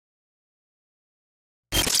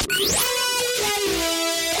The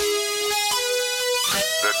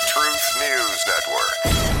Truth News Network.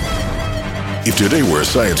 If today were a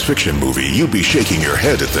science fiction movie, you'd be shaking your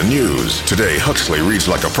head at the news. Today, Huxley reads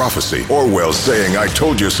like a prophecy. Orwell's saying, "I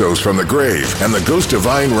told you so's" from the grave. And the ghost of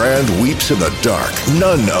Ayn Rand weeps in the dark.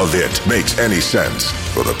 None of it makes any sense.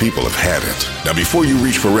 Well, the people have had it. Now, before you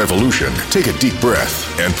reach for revolution, take a deep breath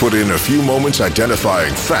and put in a few moments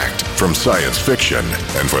identifying fact from science fiction.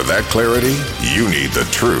 And for that clarity, you need the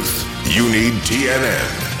truth. You need TNN,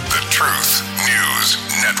 the Truth News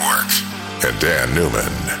Network. And Dan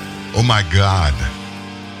Newman. Oh my God,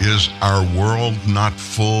 is our world not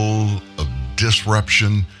full of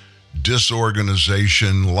disruption,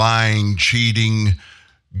 disorganization, lying, cheating,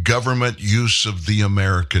 government use of the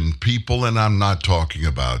American people? And I'm not talking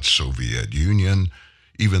about Soviet Union,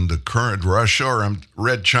 even the current Russia or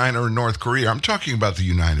Red China or North Korea. I'm talking about the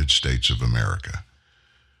United States of America.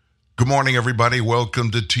 Good morning, everybody. Welcome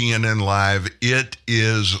to TNN Live. It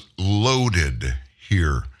is loaded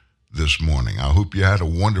here this morning. I hope you had a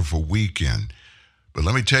wonderful weekend. But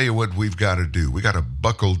let me tell you what we've got to do. We got to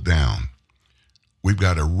buckle down. We've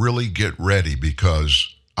got to really get ready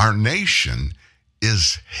because our nation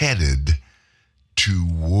is headed to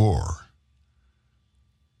war.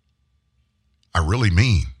 I really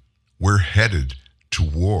mean we're headed to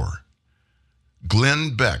war.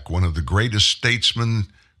 Glenn Beck, one of the greatest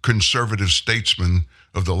statesmen, conservative statesmen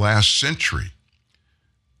of the last century,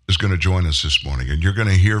 is going to join us this morning, and you're going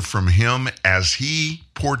to hear from him as he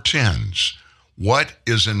portends what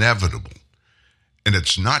is inevitable. And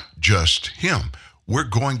it's not just him. We're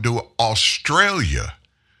going to Australia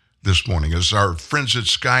this morning, as our friends at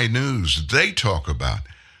Sky News, they talk about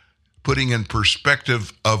putting in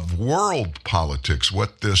perspective of world politics,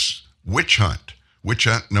 what this witch hunt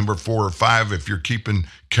number 4 or 5, if you're keeping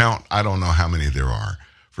count, I don't know how many there are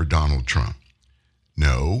for Donald Trump.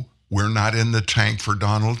 No, we're not in the tank for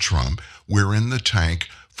Donald Trump. We're in the tank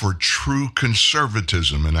for true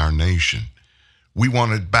conservatism in our nation. We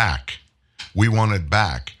want it back. We want it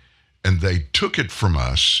back. And they took it from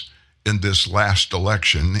us in this last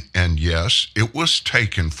election. And yes, it was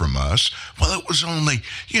taken from us. Well, it was only,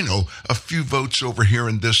 a few votes over here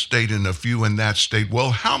in this state and a few in that state.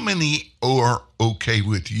 Well, how many are okay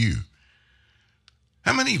with you?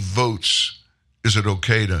 How many votes is it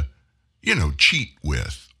okay to, cheat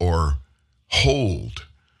with or hold?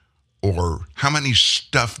 Or how many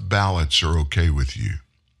stuffed ballots are okay with you?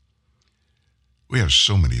 We have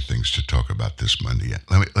so many things to talk about this Monday.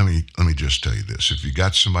 Let me just tell you this. If you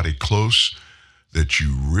got somebody close that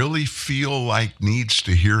you really feel like needs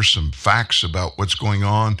to hear some facts about what's going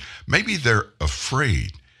on, maybe they're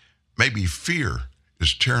afraid. Maybe fear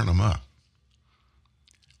is tearing them up.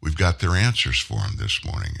 We've got their answers for them this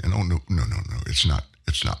morning. And no.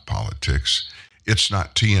 It's not politics. It's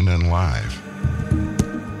not TNN Live.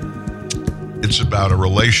 It's about a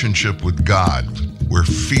relationship with God where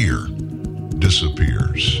fear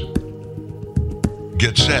disappears.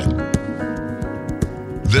 Get set.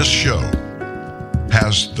 This show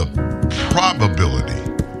has the probability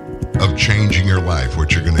of changing your life,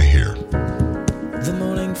 what you're going to hear. The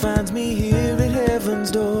morning finds me here at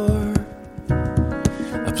heaven's door,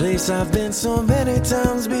 a place I've been so many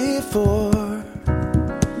times before.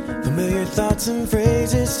 Familiar thoughts and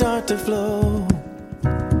phrases start to flow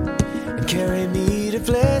and carry me to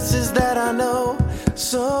places that I know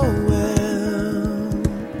so well.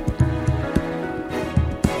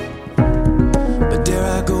 But dare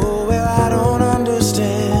I go where I don't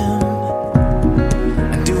understand?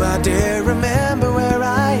 And do I dare remember where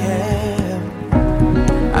I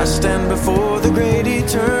am? I stand before the great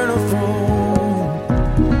eternal throne,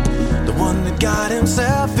 the one that God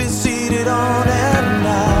himself is seated on, and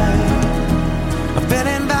I've been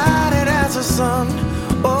invited as a son.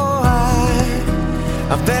 Oh,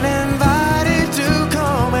 I've been invited to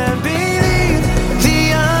come and believe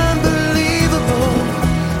the unbelievable,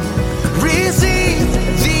 receive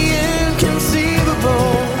the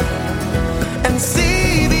inconceivable, and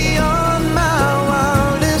see beyond my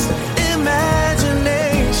wildest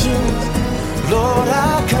imaginations. Lord,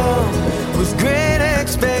 I come with great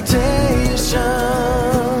expectations.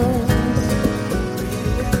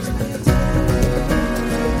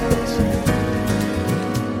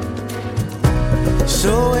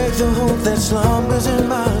 So wake the hope that slumbers in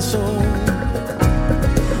my soul,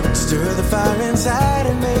 stir the fire inside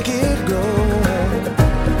and make it grow.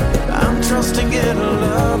 I'm trusting in a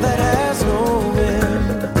love that has no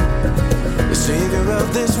end. The Savior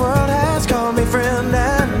of this world has called me friend,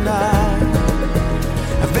 and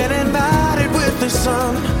I've been invited with the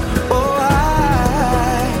Son. Oh,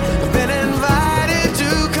 I've been invited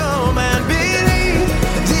to come and believe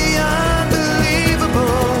the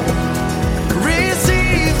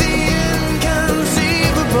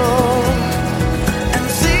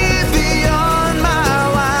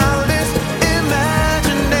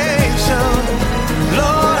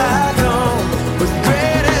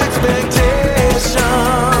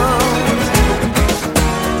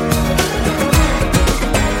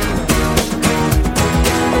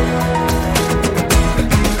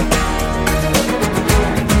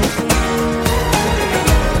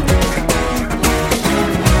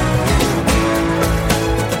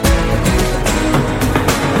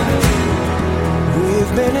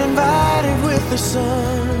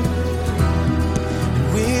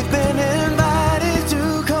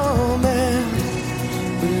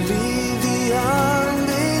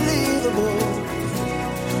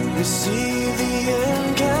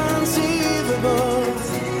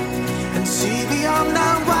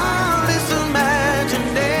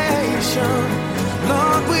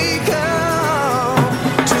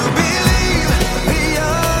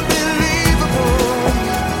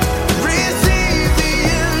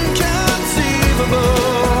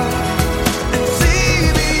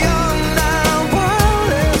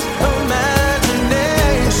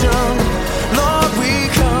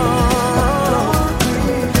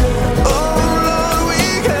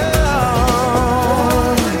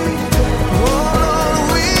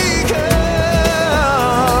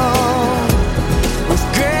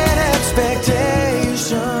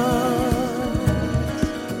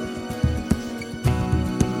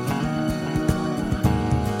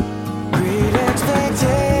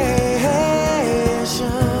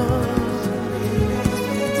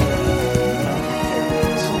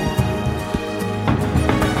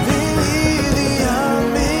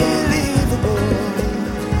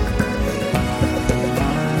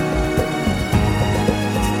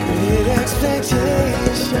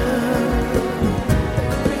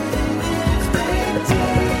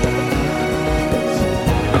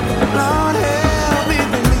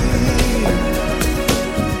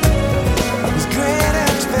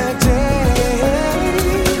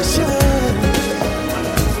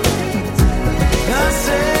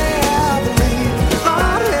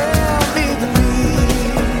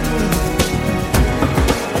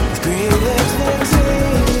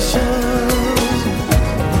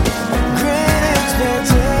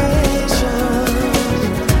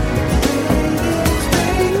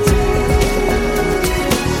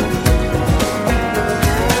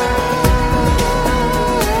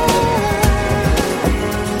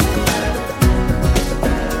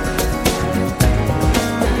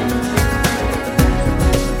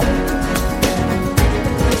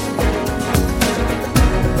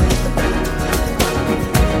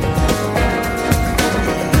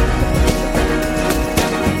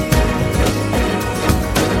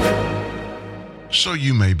So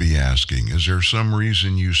you may be asking, is there some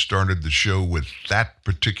reason you started the show with that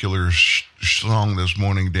particular song this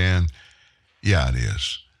morning, Dan? Yeah, it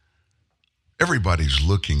is. Everybody's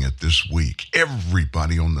looking at this week.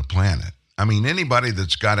 Everybody on the planet. I mean, anybody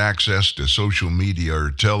that's got access to social media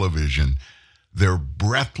or television, they're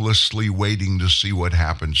breathlessly waiting to see what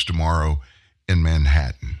happens tomorrow in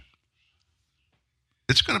Manhattan.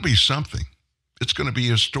 It's going to be something. It's going to be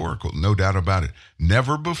historical, no doubt about it.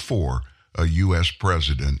 Never before a U.S.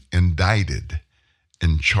 president indicted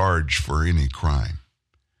and charged for any crime.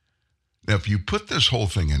 Now, if you put this whole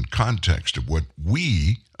thing in context of what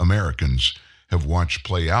we Americans have watched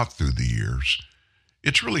play out through the years,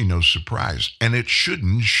 it's really no surprise, and it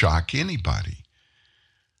shouldn't shock anybody.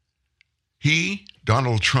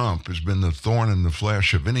 Donald Trump, has been the thorn in the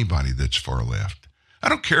flesh of anybody that's far left. I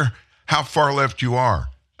don't care how far left you are.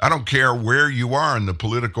 I don't care where you are in the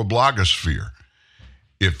political blogosphere.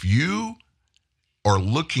 If you are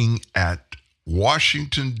looking at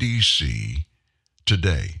Washington, D.C.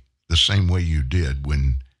 today the same way you did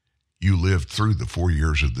when you lived through the 4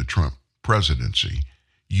 years of the Trump presidency,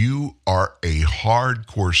 you are a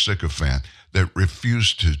hardcore sycophant that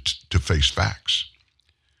refused to face facts.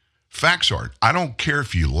 Facts are, I don't care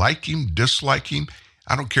if you like him, dislike him,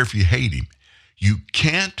 I don't care if you hate him. You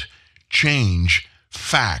can't change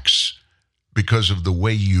facts because of the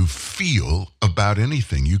way you feel about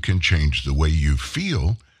anything. You can change the way you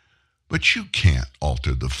feel, but you can't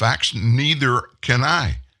alter the facts. Neither can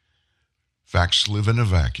I. Facts live in a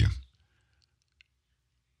vacuum.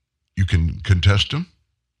 You can contest them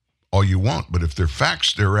all you want, but if they're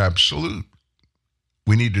facts, they're absolute.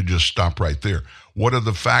 We need to just stop right there. What are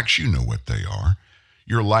the facts? You know what they are.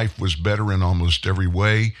 Your life was better in almost every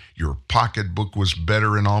way. Your pocketbook was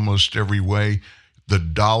better in almost every way. The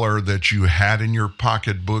dollar that you had in your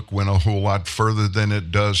pocketbook went a whole lot further than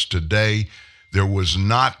it does today. There was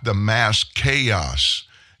not the mass chaos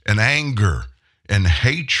and anger and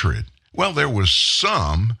hatred. Well, there was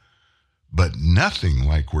some, but nothing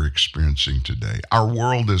like we're experiencing today. Our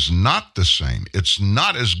world is not the same. It's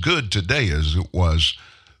not as good today as it was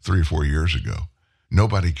 3 or 4 years ago.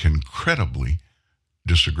 Nobody can credibly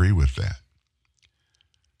disagree with that.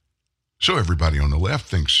 So everybody on the left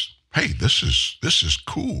thinks, hey, this is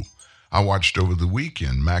cool. I watched over the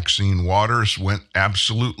weekend. Maxine Waters went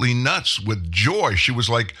absolutely nuts with joy. She was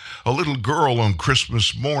like a little girl on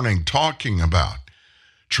Christmas morning talking about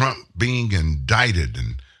Trump being indicted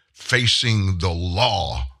and facing the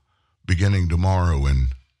law beginning tomorrow in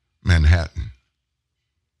Manhattan.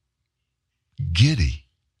 Giddy.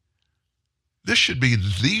 This should be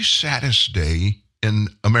the saddest day in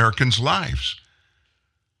Americans' lives.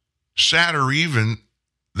 Sadder even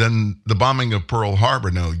than the bombing of Pearl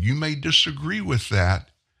Harbor. Now, you may disagree with that,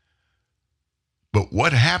 but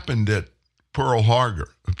what happened at Pearl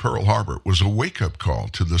Harbor was a wake-up call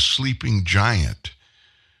to the sleeping giant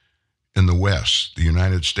in the West, the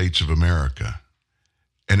United States of America,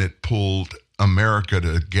 and it pulled America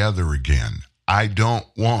together again. I don't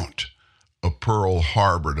want a Pearl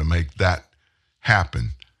Harbor to make that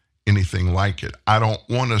happen, anything like it. I don't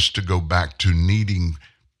want us to go back to needing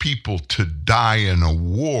people to die in a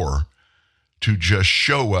war to just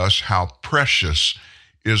show us how precious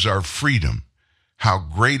is our freedom, how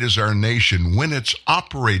great is our nation when it's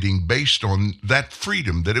operating based on that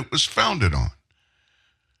freedom that it was founded on.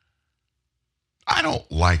 I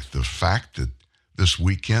don't like the fact that this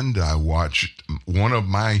weekend I watched one of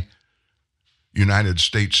my United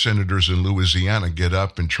States senators in Louisiana get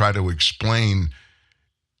up and try to explain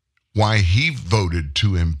why he voted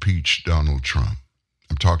to impeach Donald Trump.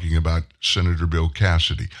 I'm talking about Senator Bill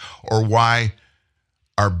Cassidy. Or why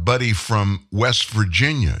our buddy from West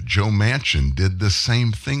Virginia, Joe Manchin, did the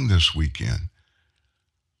same thing this weekend.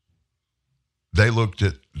 They looked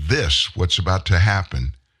at this, what's about to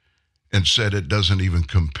happen, and said it doesn't even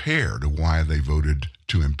compare to why they voted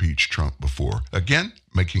to impeach Trump before. Again,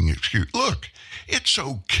 making an excuse. Look, it's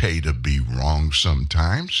okay to be wrong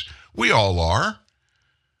sometimes. We all are.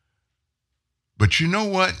 But you know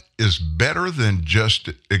what is better than just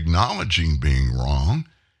acknowledging being wrong?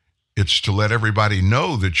 It's to let everybody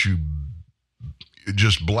know that you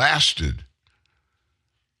just blasted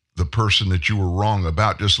the person that you were wrong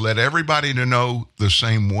about. Just let everybody to know the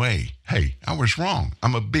same way. Hey, I was wrong.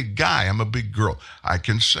 I'm a big guy. I'm a big girl. I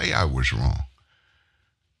can say I was wrong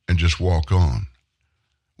and just walk on.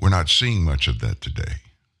 We're not seeing much of that today.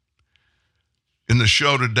 In the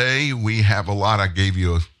show today, we have a lot. I gave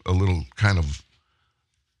you a little kind of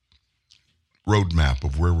roadmap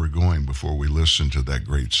of where we're going before we listen to that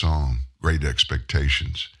great song, Great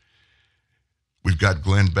Expectations. We've got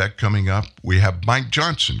Glenn Beck coming up. We have Mike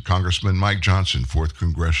Johnson, Congressman Mike Johnson, 4th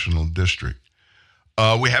Congressional District.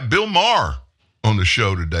 We have Bill Maher on the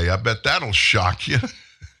show today. I bet that'll shock you.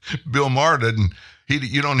 Bill Maher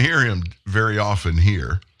you don't hear him very often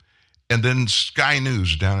here. And then Sky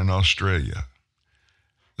News down in Australia.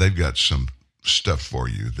 They've got some stuff for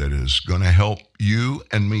you that is going to help you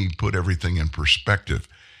and me put everything in perspective.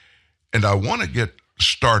 And I want to get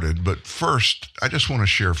started, but first, I just want to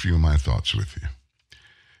share a few of my thoughts with you.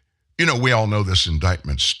 You know, we all know this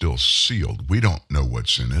indictment's still sealed. We don't know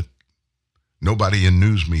what's in it. Nobody in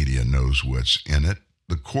news media knows what's in it.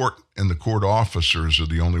 The court and the court officers are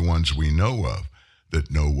the only ones we know of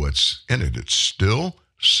that know what's in it. It's still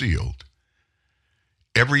sealed.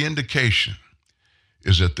 Every indication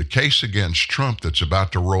is that the case against Trump that's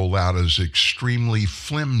about to roll out is extremely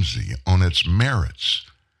flimsy on its merits.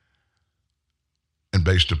 And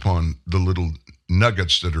based upon the little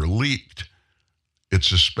nuggets that are leaked,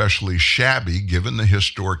 it's especially shabby given the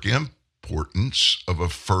historic importance of a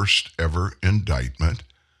first ever indictment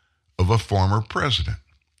of a former president.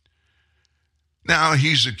 Now,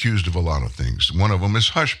 he's accused of a lot of things. One of them is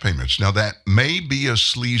hush payments. Now, that may be a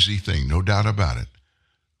sleazy thing, no doubt about it,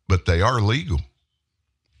 but they are legal.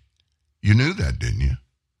 You knew that, didn't you?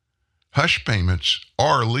 Hush payments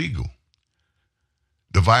are legal.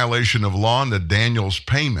 The violation of law and the Daniels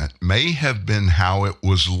payment may have been how it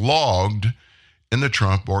was logged in the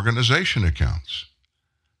Trump organization accounts.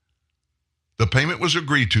 The payment was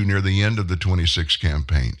agreed to near the end of the 26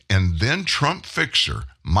 campaign, and then Trump fixer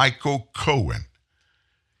Michael Cohen,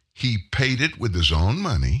 he paid it with his own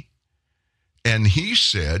money, and he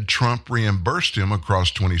said Trump reimbursed him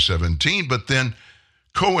across 2017, but then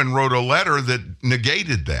Cohen wrote a letter that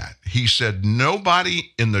negated that. He said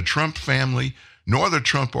nobody in the Trump family nor the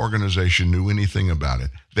Trump organization knew anything about it,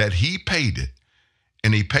 that he paid it,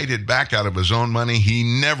 and he paid it back out of his own money. He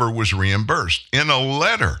never was reimbursed. In a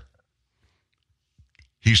letter,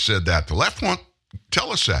 he said that. The left won't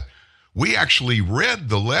tell us that. We actually read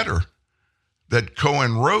the letter that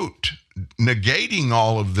Cohen wrote negating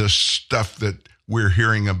all of this stuff that we're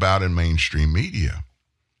hearing about in mainstream media.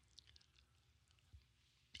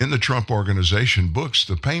 In the Trump organization books,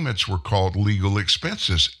 the payments were called legal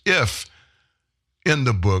expenses if in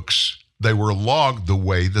the books they were logged the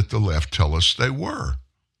way that the left tell us they were.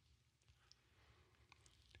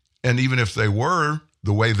 And even if they were,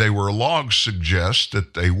 the way they were logged suggests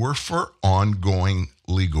that they were for ongoing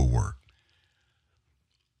legal work.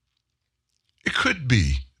 It could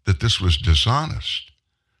be that this was dishonest,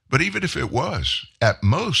 but even if it was, at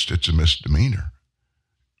most it's a misdemeanor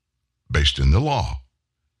based in the law.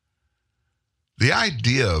 The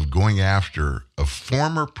idea of going after a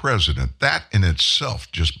former president, that in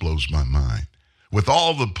itself just blows my mind, with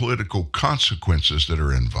all the political consequences that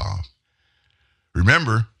are involved.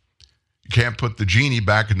 Remember, you can't put the genie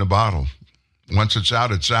back in the bottle. Once it's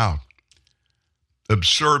out, it's out.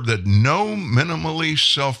 Absurd that no minimally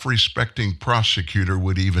self-respecting prosecutor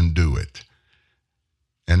would even do it.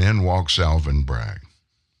 And in walks Alvin Bragg.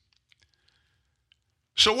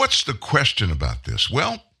 So what's the question about this?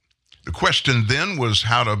 Well, the question then was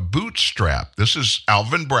how to bootstrap, this is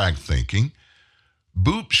Alvin Bragg thinking,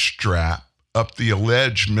 bootstrap up the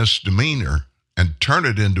alleged misdemeanor and turn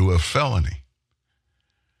it into a felony.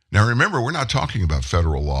 Now remember, we're not talking about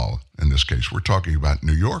federal law in this case. We're talking about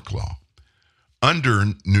New York law. Under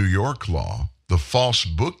New York law, the false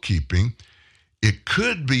bookkeeping, it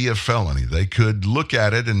could be a felony. They could look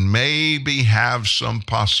at it and maybe have some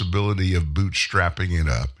possibility of bootstrapping it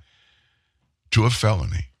up to a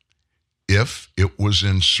felony if it was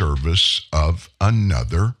in service of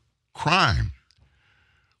another crime,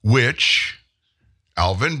 which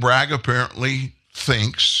Alvin Bragg apparently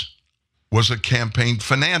thinks was a campaign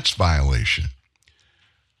finance violation.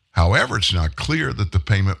 However, it's not clear that the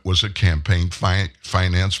payment was a campaign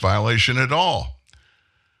finance violation at all.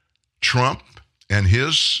 Trump and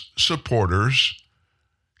his supporters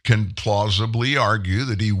can plausibly argue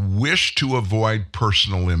that he wished to avoid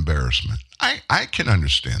personal embarrassment. I can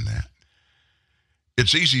understand that.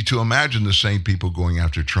 It's easy to imagine the same people going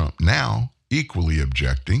after Trump now, equally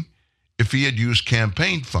objecting, if he had used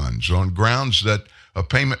campaign funds on grounds that a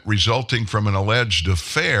payment resulting from an alleged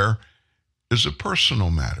affair is a personal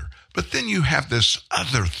matter. But then you have this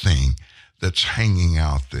other thing that's hanging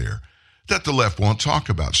out there that the left won't talk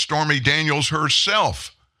about. Stormy Daniels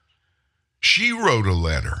herself, she wrote a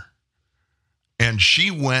letter, and she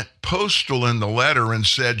went postal in the letter and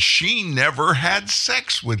said she never had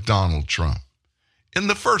sex with Donald Trump in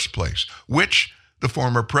the first place, which the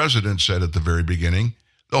former president said at the very beginning,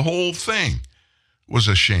 the whole thing was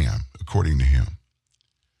a sham, according to him.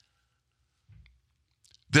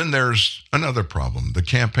 Then there's another problem. The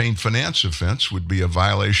campaign finance offense would be a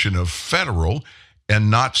violation of federal and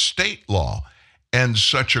not state law. And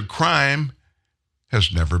such a crime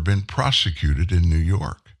has never been prosecuted in New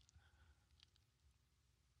York.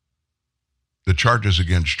 The charges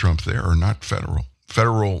against Trump there are not federal.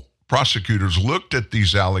 Federal prosecutors looked at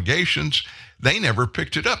these allegations. They never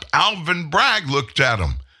picked it up. Alvin Bragg looked at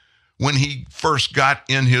them when he first got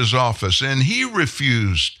in his office, and he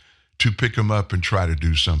refused to pick them up and try to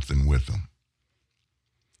do something with them.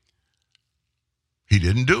 He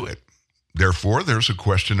didn't do it. Therefore, there's a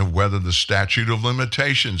question of whether the statute of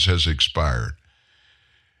limitations has expired.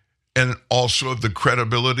 And also of the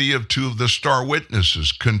credibility of two of the star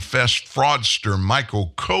witnesses, confessed fraudster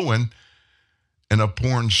Michael Cohen and a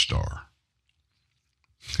porn star.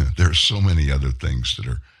 There's so many other things that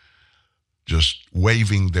are just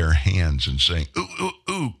waving their hands and saying, ooh, ooh,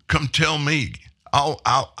 ooh, come tell me.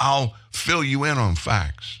 I'll fill you in on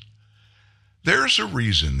facts. There's a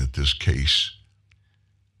reason that this case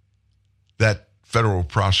that federal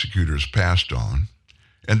prosecutors passed on,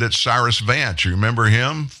 and that Cyrus Vance, you remember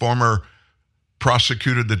him, former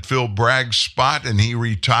prosecutor that filled Bragg's spot and he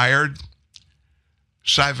retired?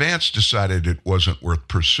 Cy Vance decided it wasn't worth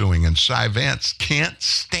pursuing, and Cy Vance can't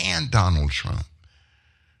stand Donald Trump.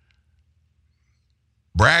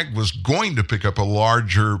 Bragg was going to pick up a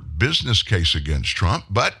larger business case against Trump,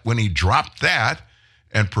 but when he dropped that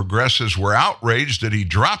and progressives were outraged that he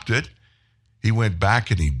dropped it, he went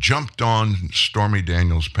back and he jumped on Stormy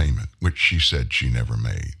Daniels' payment, which she said she never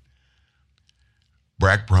made.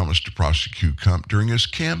 Bragg promised to prosecute Trump during his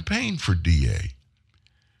campaign for DA.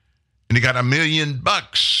 And he got $1 million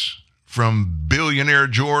from billionaire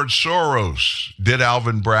George Soros, did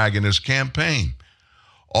Alvin Bragg in his campaign.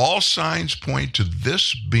 All signs point to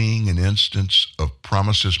this being an instance of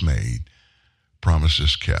promises made,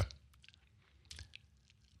 promises kept.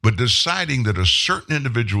 But deciding that a certain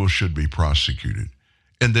individual should be prosecuted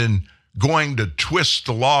and then going to twist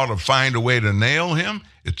the law to find a way to nail him,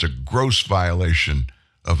 it's a gross violation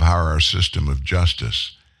of how our system of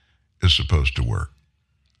justice is supposed to work.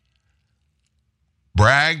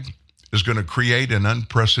 Bragg is going to create an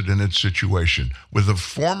unprecedented situation with a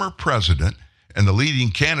former president and the leading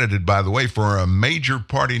candidate, by the way, for a major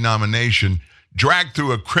party nomination, dragged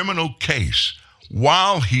through a criminal case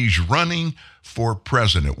while he's running for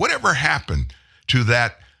president. Whatever happened to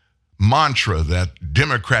that mantra that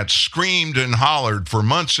Democrats screamed and hollered for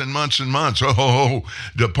months and months and months? Oh,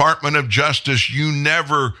 Department of Justice, you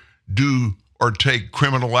never do or take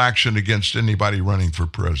criminal action against anybody running for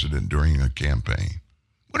president during a campaign.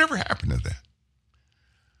 Whatever happened to that?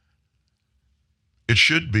 It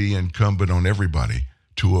should be incumbent on everybody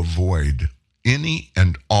to avoid any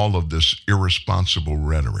and all of this irresponsible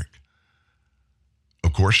rhetoric.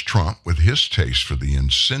 Of course, Trump, with his taste for the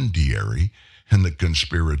incendiary and the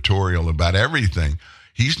conspiratorial about everything,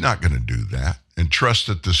 he's not going to do that and trust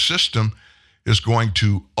that the system is going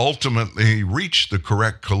to ultimately reach the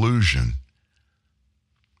correct collusion.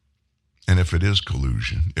 And if it is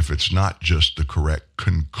collusion, if it's not just the correct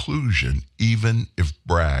conclusion, even if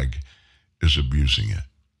Bragg is abusing it.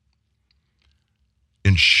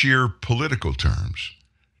 In sheer political terms,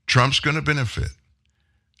 Trump's going to benefit,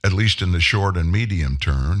 at least in the short and medium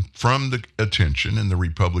term, from the attention and the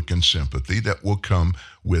Republican sympathy that will come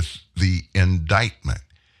with the indictment.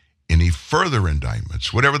 Any further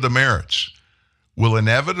indictments, whatever the merits, will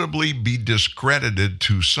inevitably be discredited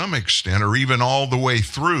to some extent or even all the way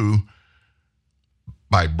through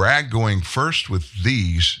by Bragg going first with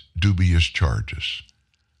these dubious charges.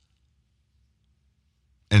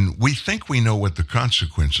 And we think we know what the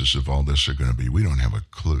consequences of all this are going to be. We don't have a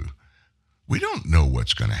clue. We don't know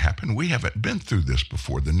what's going to happen. We haven't been through this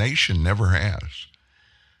before. The nation never has.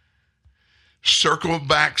 Circle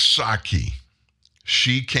back Psaki.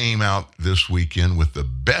 She came out this weekend with the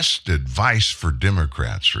best advice for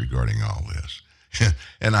Democrats regarding all this.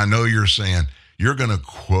 And I know you're saying, you're going to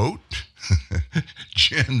quote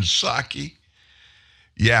Jen Psaki?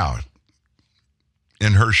 Yeah.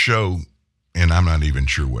 In her show, and I'm not even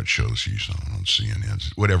sure what show she's on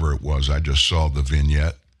CNN, whatever it was, I just saw the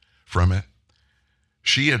vignette from it.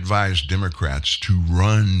 She advised Democrats to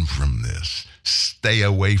run from this, stay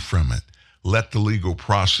away from it, let the legal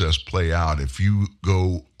process play out. If you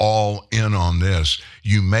go all in on this,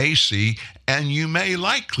 you may see, and you may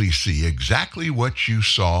likely see exactly what you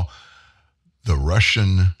saw, the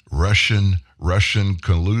Russian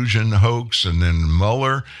collusion hoax, and then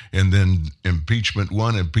Mueller, and then impeachment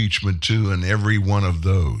 1, impeachment 2, and every one of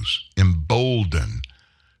those embolden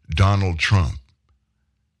Donald Trump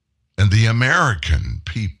and the American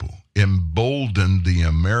people, embolden the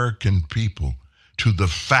American people to the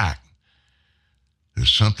fact that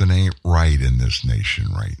something ain't right in this nation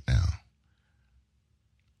right now.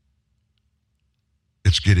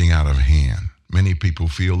 It's getting out of hand. Many people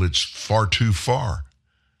feel it's far too far.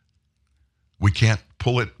 We can't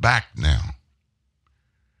pull it back now.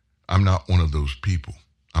 I'm not one of those people.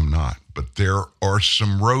 I'm not. But there are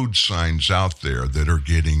some road signs out there that are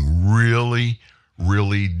getting really,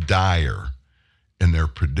 really dire in their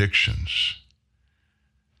predictions.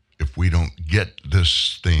 If we don't get this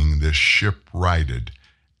ship righted,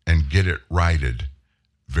 and get it righted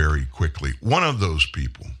very quickly. One of those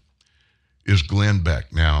people is Glenn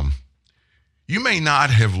Beck. Now, you may not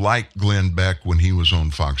have liked Glenn Beck when he was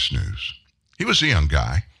on Fox News. He was a young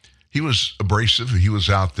guy. He was abrasive. He was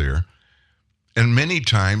out there. And many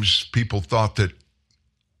times people thought that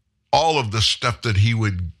all of the stuff that he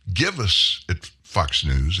would give us at Fox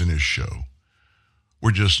News in his show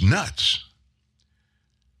were just nuts.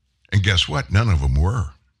 And guess what? None of them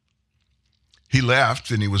were. He left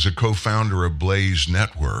and he was a co-founder of Blaze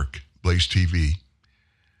Network, Blaze TV,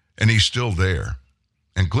 and he's still there.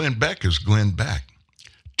 And Glenn Beck is Glenn Beck.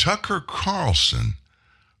 Tucker Carlson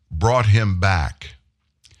brought him back.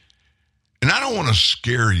 And I don't want to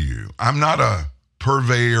scare you. I'm not a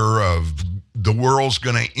purveyor of the world's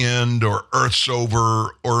going to end or Earth's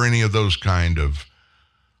over or any of those kind of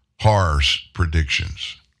harsh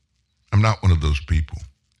predictions. I'm not one of those people.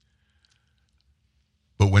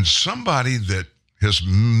 But when somebody that has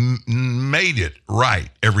made it right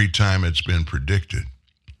every time it's been predicted,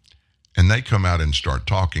 and they come out and start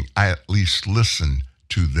talking, I at least listen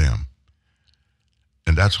to them.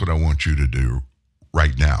 And that's what I want you to do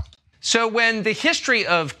right now. So when the history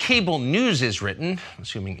of cable news is written,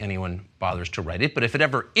 assuming anyone bothers to write it, but if it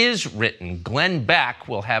ever is written, Glenn Beck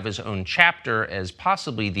will have his own chapter as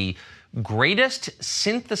possibly the greatest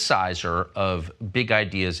synthesizer of big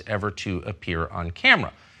ideas ever to appear on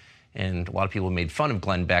camera. And a lot of people made fun of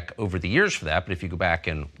Glenn Beck over the years for that, but if you go back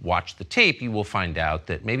and watch the tape, you will find out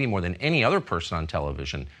that maybe more than any other person on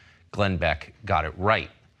television, Glenn Beck got it right.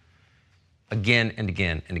 Again and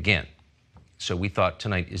again and again. So we thought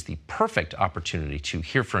tonight is the perfect opportunity to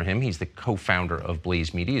hear from him. He's the co-founder of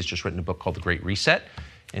Blaze Media. He's just written a book called The Great Reset,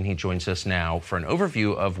 and he joins us now for an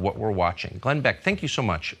overview of what we're watching. Glenn Beck, thank you so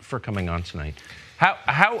much for coming on tonight. How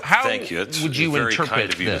thank you. Would you very interpret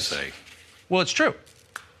kind of you this? To say. Well, it's true.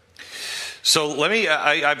 So let me,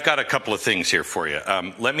 I've got a couple of things here for you.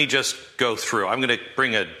 Let me just go through. I'm going to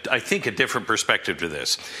bring I think a different perspective to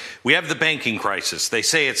this. We have the banking crisis. They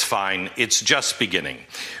say it's fine. It's just beginning.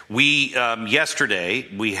 Yesterday,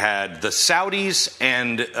 we had the Saudis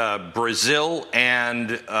and Brazil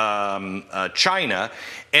and China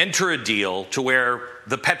enter a deal to where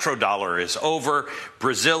the petrodollar is over.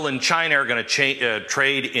 Brazil and China are going to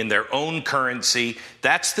trade in their own currency.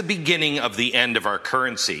 That's the beginning of the end of our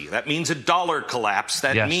currency. That means a dollar collapse.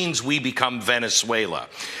 That means we become Venezuela.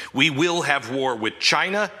 We will have war with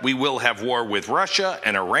China. We will have war with Russia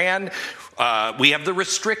and Iran. We have the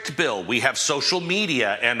restrict bill. We have social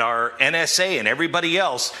media and our NSA and everybody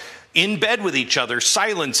else in bed with each other,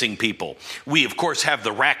 silencing people. We, of course, have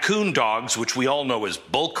the raccoon dogs, which we all know is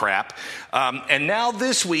bullcrap. And now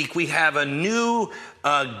this week, we have a new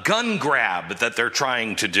gun grab that they're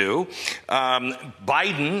trying to do.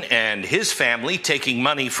 Biden and his family taking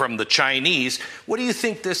money from the Chinese. What do you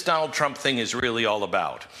think this Donald Trump thing is really all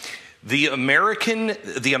about? The America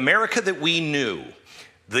that we knew,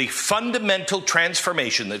 the fundamental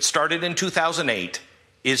transformation that started in 2008,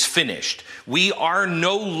 is finished. We are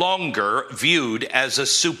no longer viewed as a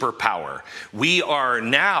superpower. We are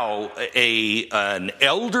now an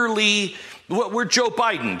elderly, we're Joe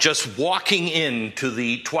Biden just walking into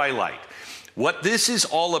the twilight. What this is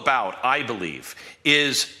all about, I believe,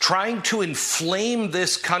 is trying to inflame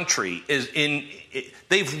this country.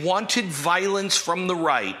 They've wanted violence from the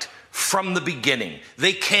right from the beginning.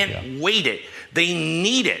 They can't wait it. They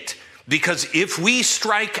need it. Because if we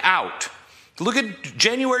strike out, look at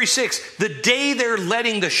January 6th, the day they're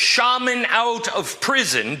letting the shaman out of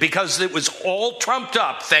prison because it was all trumped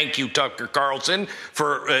up. Thank you, Tucker Carlson,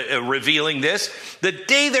 for revealing this. The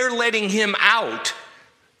day they're letting him out,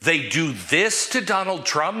 they do this to Donald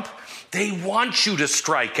Trump. They want you to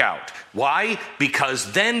strike out. Why?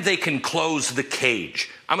 Because then they can close the cage.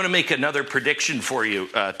 I'm going to make another prediction for you,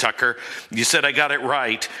 Tucker. You said I got it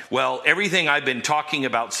right. Well, everything I've been talking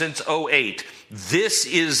about since 2008, this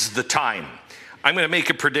is the time. I'm going to make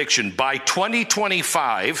a prediction. By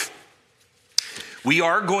 2025, We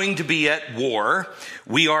are going to be at war.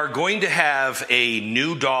 We are going to have a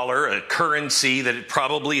new dollar, a currency that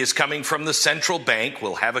probably is coming from the central bank.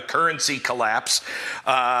 We'll have a currency collapse,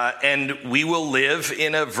 and we will live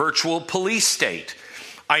in a virtual police state.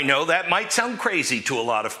 I know that might sound crazy to a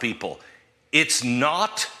lot of people. It's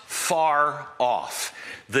not far off.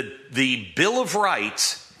 The Bill of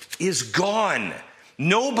Rights is gone.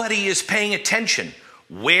 Nobody is paying attention.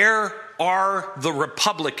 Where are the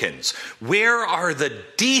Republicans? Where are the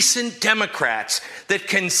decent Democrats that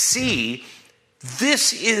can see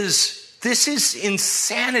this is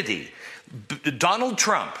insanity? Donald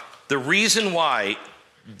Trump, the reason why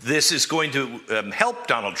this is going to help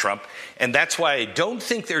Donald Trump, and that's why I don't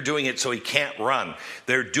think they're doing it so he can't run.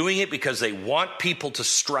 They're doing it because they want people to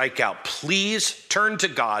strike out. Please turn to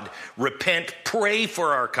God, repent, pray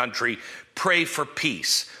for our country, pray for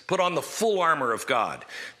peace. Put on the full armor of God.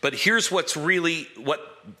 But here's what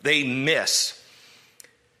they miss.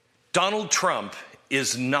 Donald Trump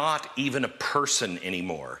is not even a person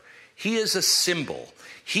anymore. He is a symbol.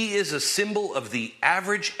 He is a symbol of the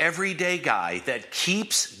average, everyday guy that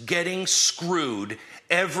keeps getting screwed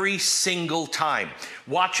every single time.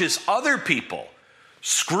 Watches other people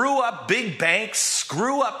screw up big banks,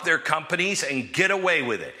 screw up their companies, and get away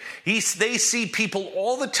with it. They see people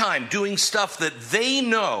all the time doing stuff that they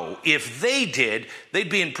know if they did, they'd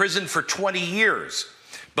be in prison for 20 years.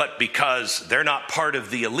 But because they're not part of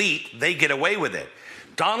the elite, they get away with it.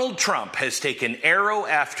 Donald Trump has taken arrow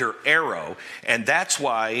after arrow, and that's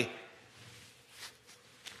why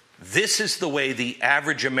this is the way the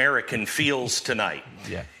average American feels tonight.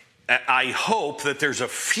 Yeah. I hope that there's a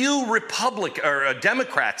few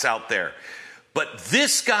Democrats out there, but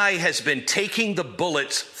this guy has been taking the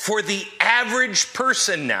bullets for the average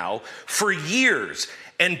person now for years.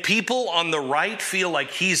 And people on the right feel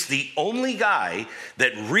like he's the only guy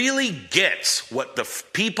that really gets what the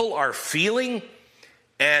people are feeling.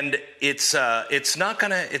 And it's not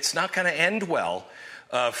gonna end well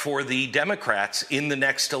for the Democrats in the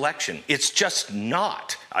next election. It's just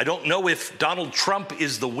not. I don't know if Donald Trump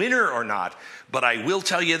is the winner or not, but I will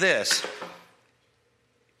tell you this: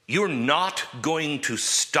 you're not going to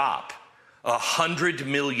stop 100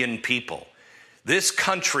 million people. This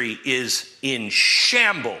country is in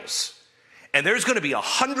shambles. And there's going to be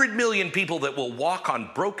 100 million people that will walk on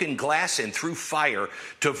broken glass and through fire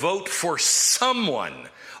to vote for someone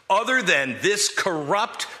other than this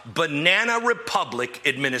corrupt banana republic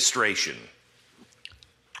administration.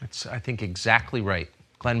 That's, I think, exactly right.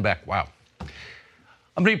 Glenn Beck, wow.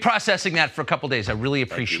 I'm going to be processing that for a couple days. I really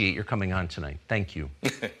appreciate your coming on tonight. Thank you.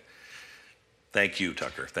 Thank you,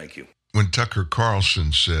 Tucker. Thank you. When Tucker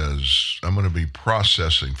Carlson says, I'm going to be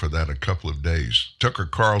processing for that a couple of days, Tucker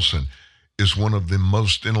Carlson is one of the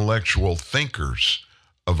most intellectual thinkers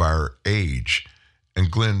of our age. And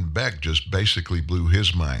Glenn Beck just basically blew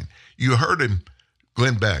his mind. You heard him,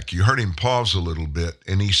 Glenn Beck, you heard him pause a little bit,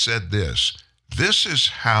 and he said this: this is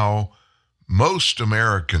how most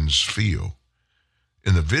Americans feel.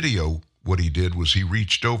 In the video, what he did was he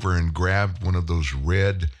reached over and grabbed one of those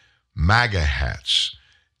red MAGA hats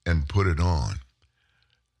and put it on.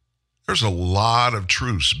 There's a lot of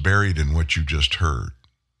truths buried in what you just heard.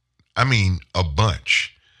 I mean, a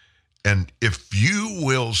bunch. And if you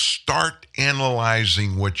will start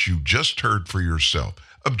analyzing what you just heard for yourself,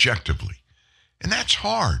 objectively, and that's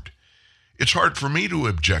hard. It's hard for me to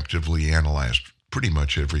objectively analyze pretty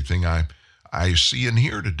much everything I see and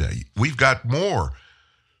hear today. We've got more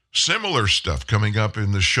similar stuff coming up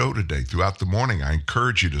in the show today throughout the morning. I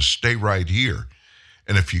encourage you to stay right here.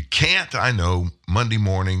 And if you can't, I know Monday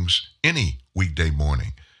mornings, any weekday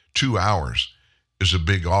morning, 2 hours is a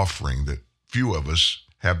big offering that few of us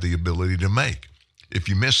have the ability to make. If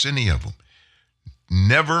you miss any of them,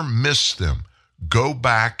 never miss them. Go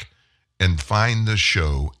back and find the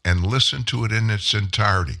show and listen to it in its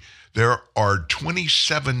entirety. There are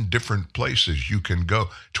 27 different places you can go,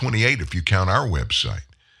 28 if you count our website,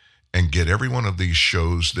 and get every one of these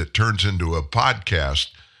shows that turns into a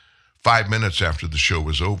podcast 5 minutes after the show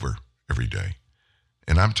is over every day.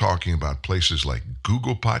 And I'm talking about places like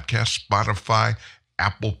Google Podcasts, Spotify,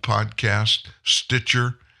 Apple Podcast,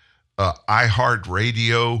 Stitcher,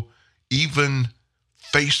 iHeartRadio, even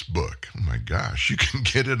Facebook. Oh my gosh, you can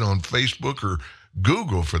get it on Facebook or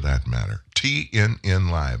Google for that matter. TNN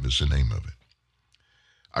Live is the name of it.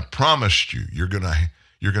 I promised you, you're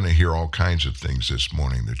gonna hear all kinds of things this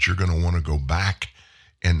morning that you're gonna want to go back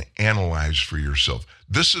and analyze for yourself.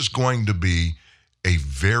 This is going to be a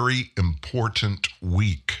very important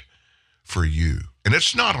week for you. And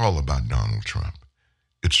it's not all about Donald Trump.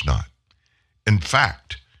 It's not. In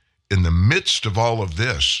fact, in the midst of all of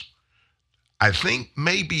this, I think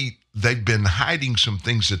maybe they've been hiding some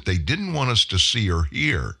things that they didn't want us to see or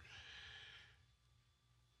hear.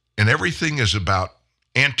 And everything is about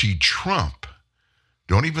anti-Trump.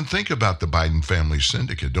 Don't even think about the Biden family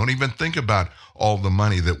syndicate. Don't even think about all the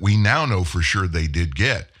money that we now know for sure they did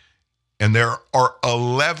get. And there are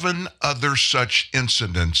 11 other such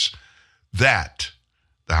incidents that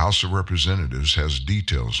the House of Representatives has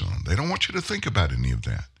details on. They don't want you to think about any of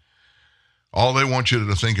that. All they want you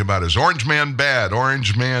to think about is orange man bad,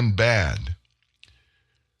 orange man bad.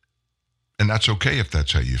 And that's okay if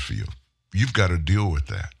that's how you feel. You've got to deal with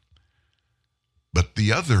that. But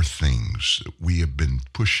the other things that we have been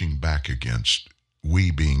pushing back against,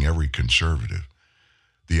 we being every conservative,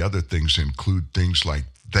 the other things include things like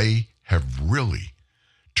they have really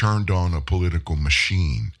turned on a political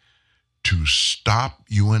machine to stop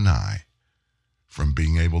you and I from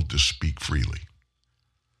being able to speak freely.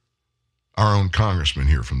 Our own congressman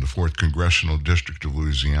here from the 4th Congressional District of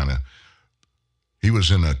Louisiana, he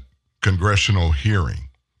was in a congressional hearing,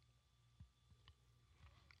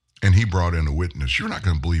 and he brought in a witness. You're not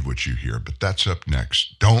going to believe what you hear, but that's up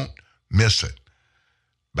next. Don't miss it.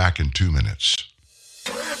 Back in 2 minutes.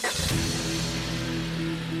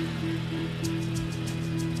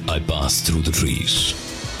 I pass through the trees.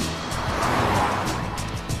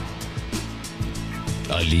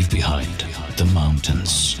 I leave behind the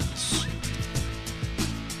mountains.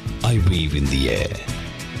 I wave in the air.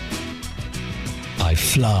 I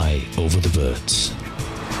fly over the birds.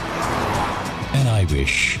 And I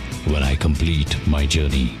wish, when I complete my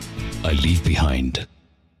journey, I leave behind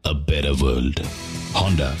a better world.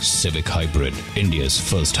 Honda Civic Hybrid, India's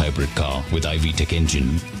first hybrid car with IV Tech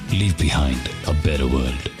engine. Leave behind a better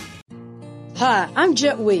world. Hi, I'm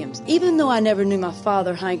Jet Williams. Even though I never knew my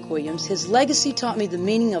father, Hank Williams, his legacy taught me the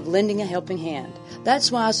meaning of lending a helping hand.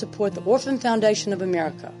 That's why I support the Orphan Foundation of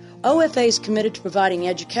America. OFA is committed to providing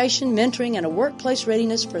education, mentoring, and a workplace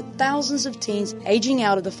readiness for thousands of teens aging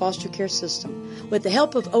out of the foster care system. With the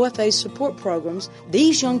help of OFA's support programs,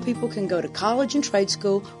 these young people can go to college and trade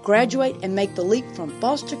school, graduate, and make the leap from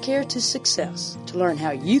foster care to success. To learn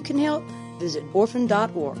how you can help, visit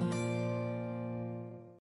orphan.org.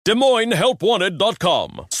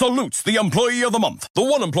 DesMoinesHelpWanted.com salutes the Employee of the Month. The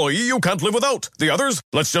one employee you can't live without. The others,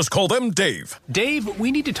 let's just call them Dave. Dave,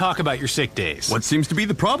 we need to talk about your sick days. What seems to be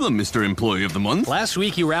the problem, Mr. Employee of the Month? Last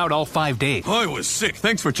week you were out all 5 days. I was sick.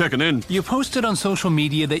 Thanks for checking in. You posted on social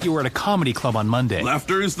media that you were at a comedy club on Monday.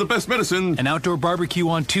 Laughter is the best medicine. An outdoor barbecue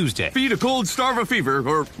on Tuesday. Feed a cold, starve a fever,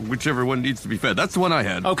 or whichever one needs to be fed. That's the one I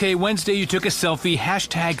had. Okay, Wednesday you took a selfie,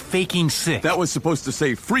 #faking sick. That was supposed to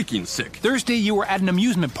say freaking sick. Thursday you were at an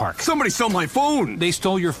amusement park. Somebody stole my phone. They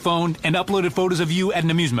stole your phone and uploaded photos of you at an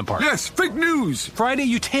amusement park. Yes, fake news. Friday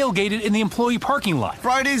you tailgated in the employee parking lot.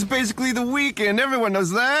 Friday's basically the weekend. Everyone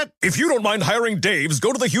knows that. If you don't mind hiring Daves,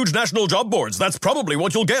 go to the huge national job boards. That's probably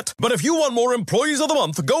what you'll get. But if you want more Employees of the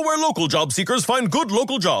Month, go where local job seekers find good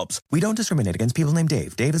local jobs. We don't discriminate against people named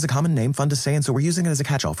Dave. Dave is a common name, fun to say, and so we're using it as a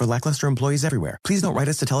catch-all for lackluster employees everywhere. Please don't write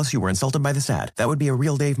us to tell us you were insulted by this ad. That would be a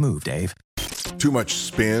real Dave move, Dave. Too much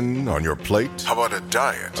spin on your plate? How about a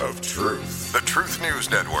diet of truth? The Truth News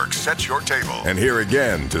Network sets your table. And here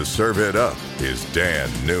again to serve it up is Dan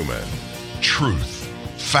Newman. Truth,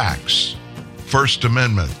 facts, First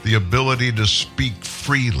Amendment, the ability to speak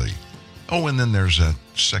freely. Oh, and then there's that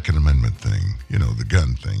Second Amendment thing, the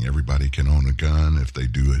gun thing. Everybody can own a gun if they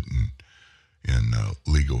do it in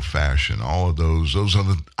legal fashion. All of those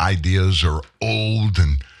other ideas are old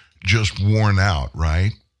and just worn out,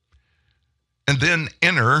 right? And then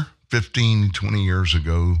enter 15, 20 years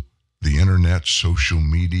ago, the internet, social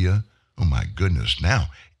media. Oh my goodness. Now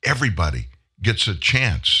everybody gets a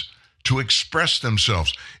chance to express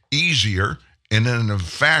themselves easier and in a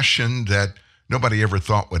fashion that nobody ever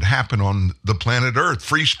thought would happen on the planet Earth.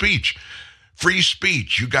 Free speech. Free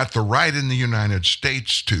speech. You got the right in the United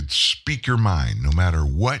States to speak your mind, no matter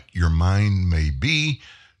what your mind may be,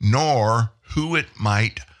 nor who it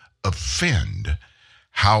might offend.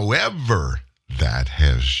 However, that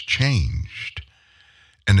has changed.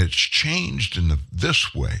 And it's changed in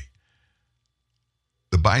this way.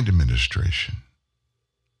 The Biden administration,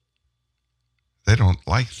 they don't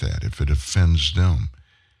like that if it offends them.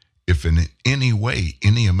 If in any way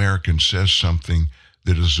any American says something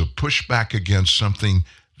that is a pushback against something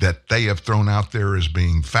that they have thrown out there as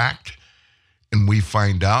being fact, and we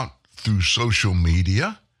find out through social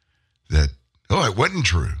media that, it wasn't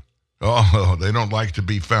true. Oh, they don't like to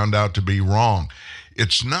be found out to be wrong.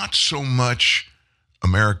 It's not so much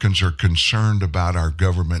Americans are concerned about our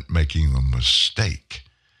government making a mistake,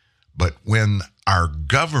 but when our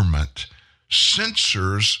government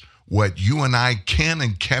censors what you and I can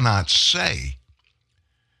and cannot say.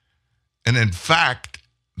 And in fact,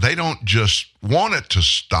 they don't just want it to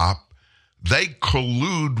stop, they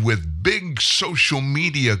collude with big social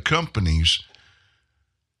media companies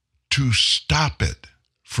to stop it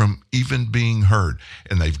from even being heard.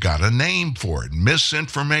 And they've got a name for it,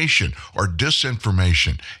 misinformation or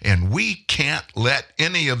disinformation. And we can't let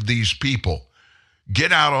any of these people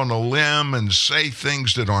get out on a limb and say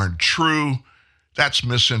things that aren't true. That's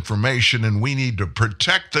misinformation, and we need to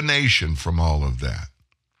protect the nation from all of that.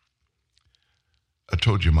 I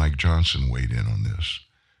told you Mike Johnson weighed in on this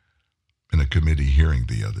in a committee hearing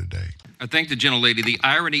the other day. I thank the gentlelady. The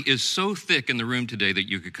irony is so thick in the room today that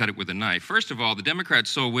you could cut it with a knife. First of all, the Democrat's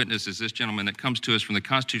sole witness is this gentleman that comes to us from the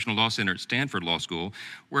Constitutional Law Center at Stanford Law School,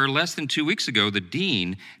 where less than 2 weeks ago, the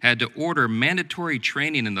dean had to order mandatory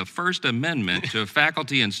training in the First Amendment to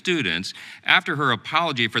faculty and students after her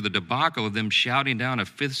apology for the debacle of them shouting down a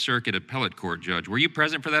Fifth Circuit appellate court judge. Were you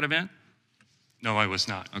present for that event? No, I was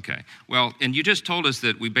not. Okay. Well, and you just told us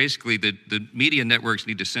that we basically, the media networks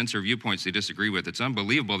need to censor viewpoints they disagree with. It's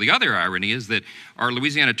unbelievable. The other irony is that our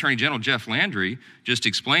Louisiana Attorney General, Jeff Landry, just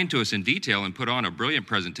explained to us in detail and put on a brilliant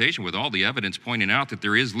presentation with all the evidence pointing out that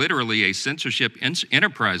there is literally a censorship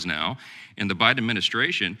enterprise now in the Biden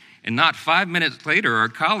administration. And not 5 minutes later, our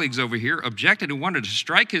colleagues over here objected and wanted to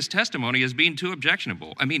strike his testimony as being too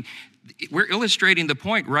objectionable. I mean, we're illustrating the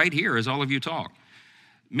point right here as all of you talk.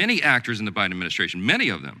 Many actors in the Biden administration, many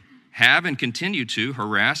of them, have and continue to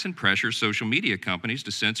harass and pressure social media companies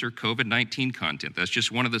to censor COVID-19 content. That's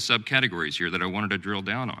just one of the subcategories here that I wanted to drill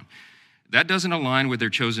down on. That doesn't align with their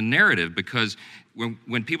chosen narrative, because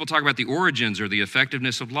when people talk about the origins or the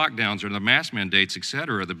effectiveness of lockdowns or the mask mandates, et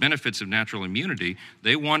cetera, the benefits of natural immunity,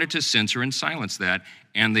 they wanted to censor and silence that,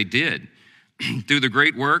 and they did. Through the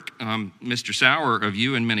great work, Mr. Sauer, of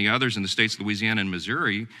you and many others in the states of Louisiana and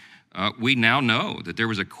Missouri, we now know that there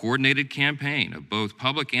was a coordinated campaign of both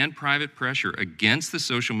public and private pressure against the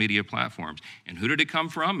social media platforms. And who did it come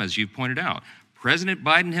from? As you pointed out, President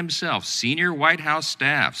Biden himself, senior White House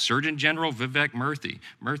staff, Surgeon General Vivek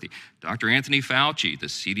Murthy, Dr. Anthony Fauci, the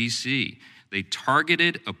CDC. They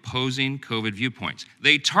targeted opposing COVID viewpoints.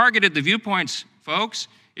 They targeted the viewpoints, folks.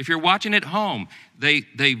 If you're watching at home, they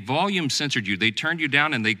volume censored you. They turned you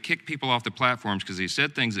down and they kicked people off the platforms because they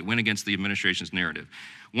said things that went against the administration's narrative.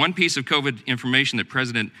 One piece of COVID information that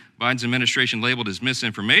President Biden's administration labeled as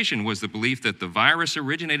misinformation was the belief that the virus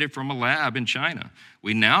originated from a lab in China.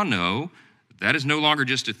 We now know that is no longer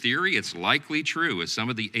just a theory, it's likely true, as some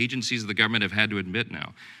of the agencies of the government have had to admit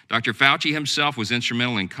now. Dr. Fauci himself was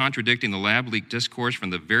instrumental in contradicting the lab leak discourse from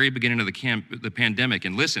the very beginning of the pandemic.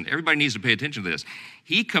 And listen, everybody needs to pay attention to this.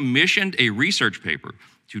 He commissioned a research paper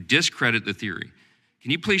to discredit the theory. Can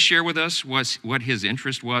you please share with us what his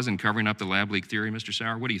interest was in covering up the lab leak theory, Mr.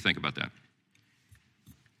 Sauer? What do you think about that?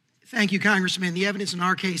 Thank you, Congressman. The evidence in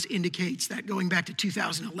our case indicates that going back to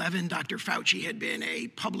 2011, Dr. Fauci had been a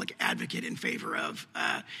public advocate in favor of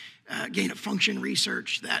gain-of-function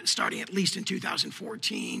research. That starting at least in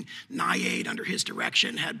 2014, NIAID, under his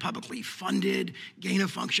direction, had publicly funded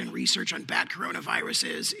gain-of-function research on bat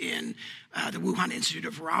coronaviruses in the Wuhan Institute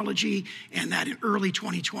of Virology, and that in early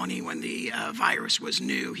 2020, when the virus was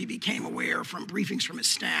new, he became aware from briefings from his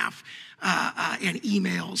staff and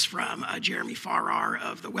emails from Jeremy Farrar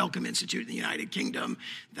of the Wellcome Institute in the United Kingdom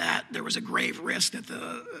that there was a grave risk that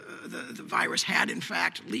the virus had in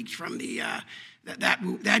fact leaked from the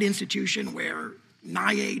that institution where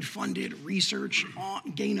NIAID-funded research on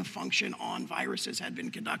gain-of-function on viruses had been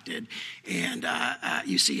conducted, and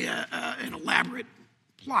you see an elaborate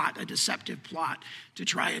plot, a deceptive plot, to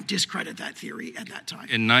try and discredit that theory at that time.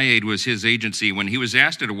 And NIAID was his agency. When he was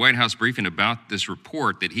asked at a White House briefing about this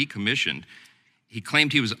report that he commissioned, he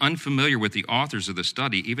claimed he was unfamiliar with the authors of the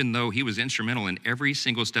study, even though he was instrumental in every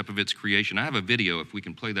single step of its creation. I have a video, if we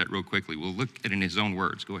can play that real quickly. We'll look at it in his own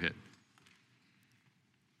words. Go ahead.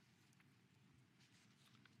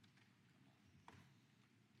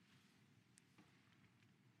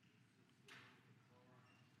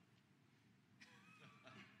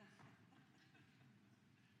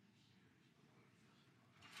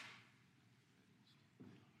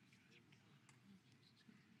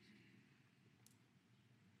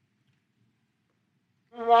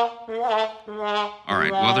 All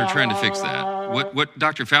right, while they're trying to fix that, what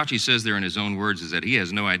Dr. Fauci says there in his own words is that he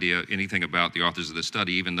has no idea anything about the authors of the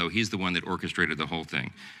study, even though he's the one that orchestrated the whole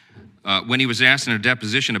thing. When he was asked in a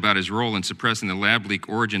deposition about his role in suppressing the lab leak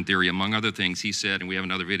origin theory, among other things, he said, and we have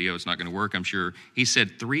another video, it's not going to work, I'm sure, he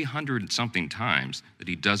said 300-something times that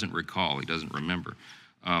he doesn't recall, he doesn't remember.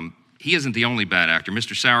 he isn't the only bad actor.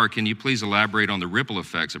 Mr. Sauer, can you please elaborate on the ripple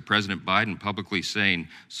effects of President Biden publicly saying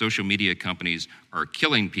social media companies are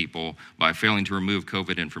killing people by failing to remove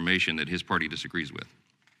COVID information that his party disagrees with?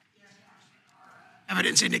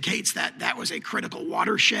 Evidence indicates that that was a critical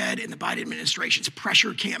watershed in the Biden administration's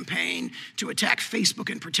pressure campaign to attack Facebook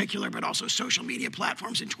in particular, but also social media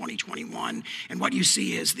platforms in 2021. And what you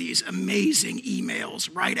see is these amazing emails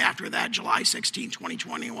right after that July 16,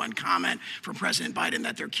 2021 comment from President Biden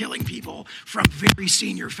that they're killing people, from very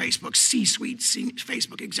senior Facebook, C-suite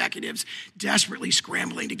Facebook executives desperately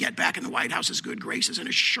scrambling to get back in the White House's good graces and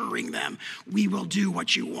assuring them, we will do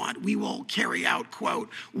what you want. We will carry out, quote,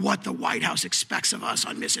 what the White House expects of us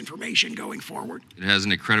on misinformation going forward. It has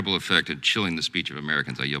an incredible effect at chilling the speech of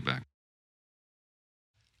Americans. I yield back.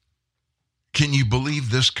 Can you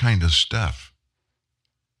believe this kind of stuff?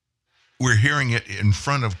 We're hearing it in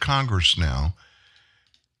front of Congress now,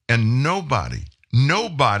 and nobody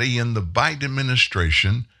in the Biden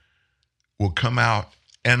administration will come out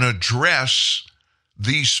and address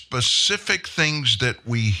these specific things that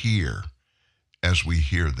we hear as we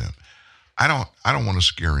hear them. I don't want to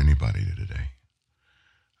scare anybody today.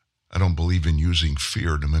 I don't believe in using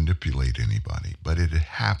fear to manipulate anybody, but it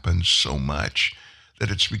happens so much that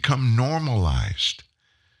it's become normalized.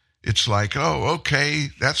 It's like, oh, okay,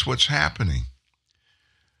 that's what's happening.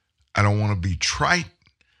 I don't want to be trite.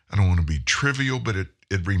 I don't want to be trivial, but it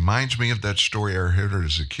reminds me of that story I heard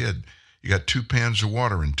as a kid. You got 2 pans of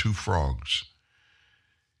water and 2 frogs.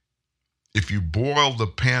 If you boil the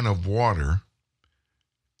pan of water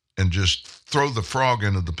and just throw the frog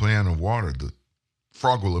into the pan of water, the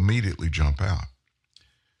frog will immediately jump out.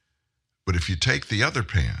 But if you take the other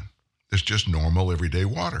pan, it's just normal everyday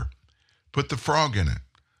water, put the frog in it,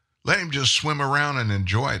 let him just swim around and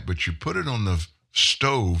enjoy it, but you put it on the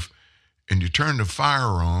stove and you turn the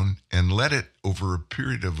fire on and let it, over a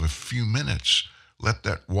period of a few minutes, let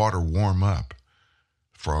that water warm up.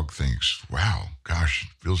 The frog thinks, wow, gosh,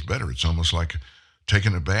 it feels better. It's almost like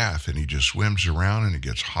taking a bath, and he just swims around and it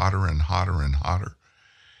gets hotter and hotter and hotter.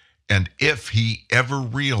 And if he ever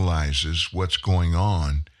realizes what's going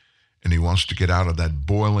on and he wants to get out of that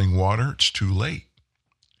boiling water, it's too late.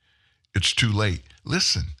 It's too late.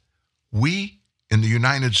 Listen, we in the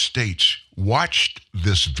United States watched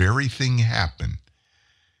this very thing happen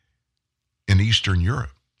in Eastern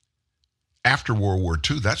Europe. After World War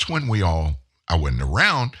II, that's when I wasn't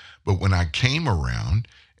around, but when I came around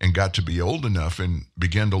and got to be old enough and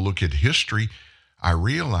began to look at history, I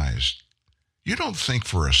realized, you don't think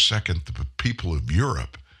for a second the people of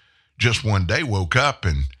Europe just one day woke up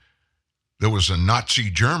and there was a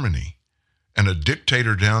Nazi Germany and a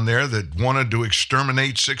dictator down there that wanted to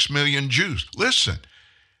exterminate 6 million Jews. Listen,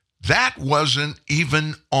 that wasn't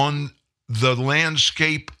even on the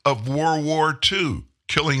landscape of World War II,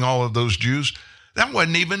 killing all of those Jews. That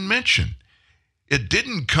wasn't even mentioned. It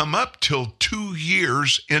didn't come up till 2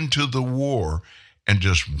 years into the war, and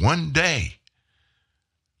just one day,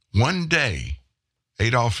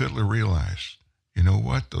 Adolf Hitler realized, you know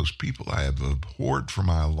what? Those people I have abhorred for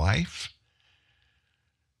my life,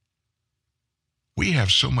 we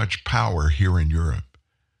have so much power here in Europe,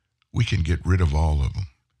 we can get rid of all of them.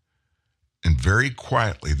 And very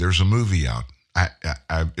quietly, there's a movie out.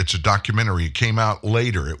 It's a documentary. It came out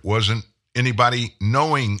later. It wasn't anybody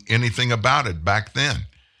knowing anything about it back then.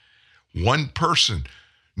 One person,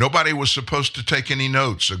 nobody was supposed to take any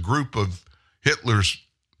notes. A group of Hitler's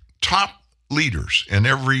top leaders in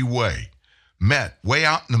every way met way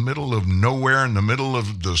out in the middle of nowhere, in the middle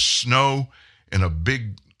of the snow, in a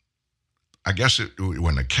big, I guess it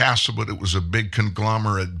wasn't a castle, but it was a big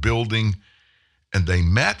conglomerate building. And they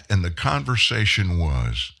met, and the conversation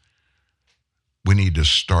was, we need to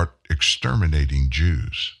start exterminating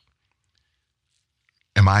Jews.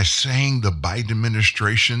 Am I saying the Biden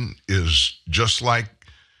administration is just like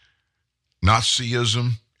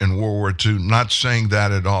Nazism in World War II? Not saying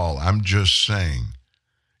that at all. I'm just saying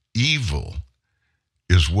evil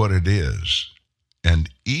is what it is. And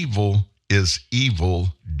evil is evil.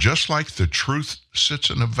 Just like the truth sits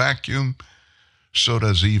in a vacuum, so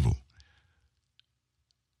does evil.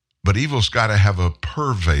 But evil's got to have a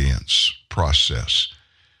purveyance process.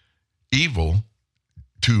 Evil,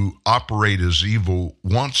 to operate as evil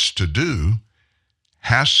wants to do,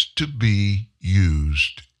 has to be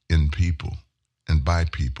used in people and by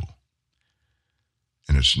people.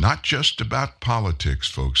 And it's not just about politics,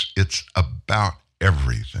 folks. It's about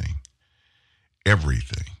everything.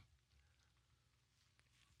 Everything.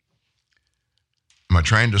 Am I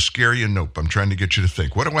trying to scare you? Nope. I'm trying to get you to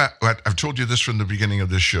think. I've told you this from the beginning of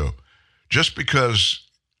this show. Just because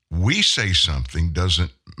we say something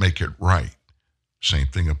doesn't make it right. Same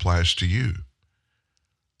thing applies to you.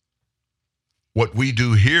 What we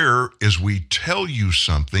do here is we tell you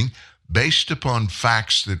something based upon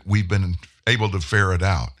facts that we've been able to ferret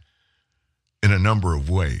out in a number of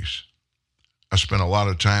ways. I spent a lot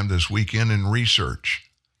of time this weekend in research.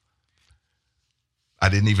 I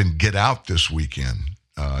didn't even get out this weekend.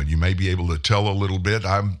 You may be able to tell a little bit.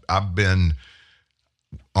 I've been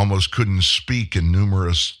almost couldn't speak in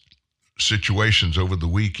numerous situations over the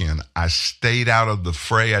weekend. I stayed out of the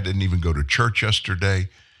fray. I didn't even go to church yesterday.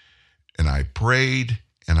 And I prayed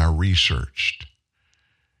and I researched.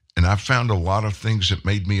 And I found a lot of things that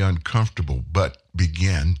made me uncomfortable, but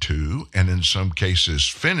began to, and in some cases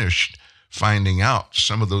finished, finding out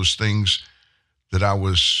some of those things that I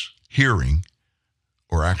was hearing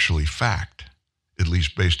are actually fact, at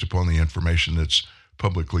least based upon the information that's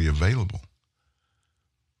publicly available.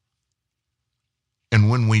 And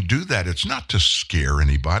when we do that, it's not to scare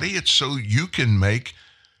anybody. It's so you can make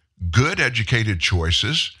good, educated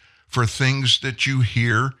choices for things that you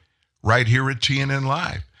hear right here at TNN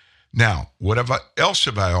Live. Now, what else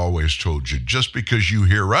have I always told you? Just because you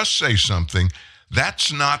hear us say something,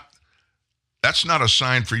 that's not a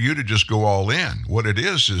sign for you to just go all in. What it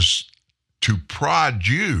is to prod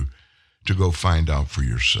you to go find out for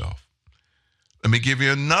yourself. Let me give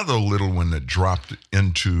you another little one that dropped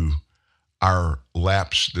into our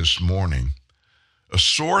laps this morning. A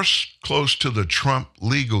source close to the Trump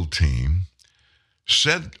legal team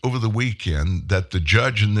said over the weekend that the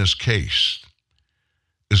judge in this case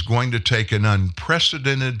is going to take an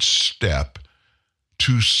unprecedented step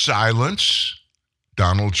to silence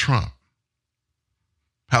Donald Trump.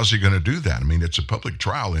 How's he going to do that? I mean, it's a public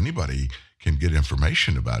trial. Anybody can get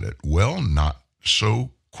information about it. Well, not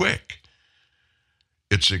so quick.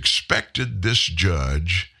 It's expected this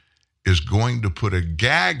judge is going to put a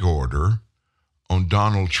gag order on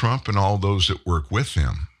Donald Trump and all those that work with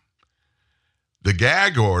him. The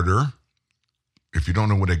gag order, if you don't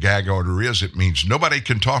know what a gag order is, it means nobody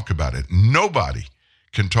can talk about it. Nobody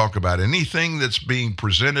can talk about anything that's being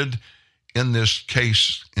presented in this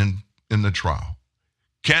case in the trial.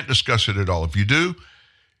 Can't discuss it at all. If you do,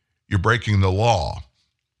 you're breaking the law.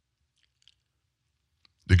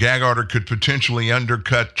 The gag order could potentially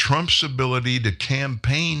undercut Trump's ability to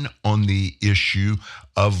campaign on the issue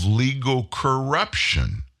of legal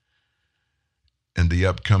corruption in the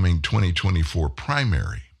upcoming 2024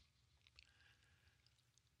 primary.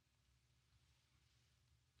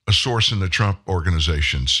 A source in the Trump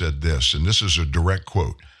organization said this, and this is a direct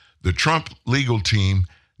quote. The Trump legal team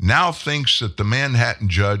now thinks that the Manhattan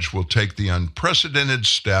judge will take the unprecedented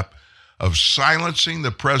step of silencing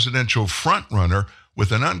the presidential frontrunner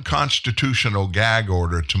with an unconstitutional gag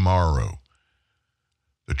order tomorrow.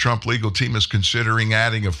 The Trump legal team is considering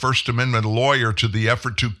adding a First Amendment lawyer to the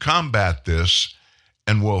effort to combat this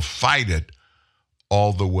and will fight it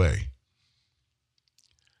all the way.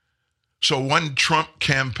 So one Trump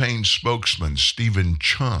campaign spokesman, Stephen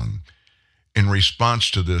Chung, in response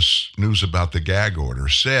to this news about the gag order,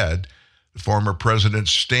 said the former president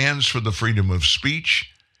stands for the freedom of speech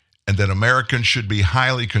and that Americans should be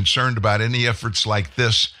highly concerned about any efforts like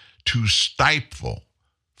this to stifle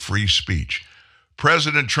free speech.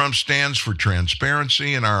 President Trump stands for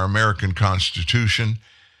transparency in our American Constitution,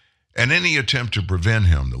 and any attempt to prevent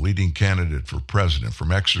him, the leading candidate for president,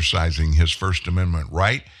 from exercising his First Amendment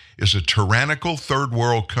right is a tyrannical third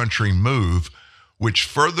world country move, which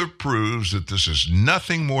further proves that this is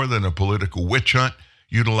nothing more than a political witch hunt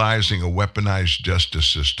utilizing a weaponized justice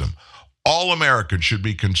system. All Americans should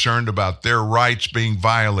be concerned about their rights being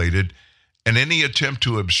violated, and any attempt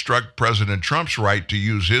to obstruct President Trump's right to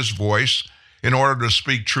use his voice in order to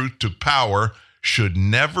speak truth to power should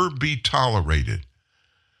never be tolerated.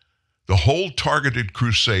 The whole targeted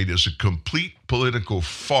crusade is a complete political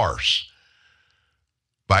farce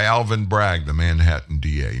by Alvin Bragg, the Manhattan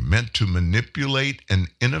DA, meant to manipulate and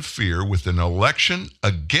interfere with an election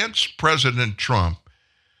against President Trump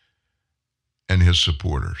and his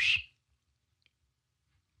supporters.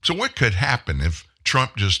 So what could happen if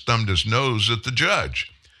Trump just thumbed his nose at the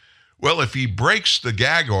judge? Well, if he breaks the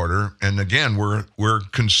gag order, and again, we're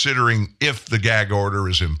considering if the gag order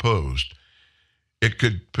is imposed, it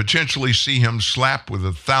could potentially see him slapped with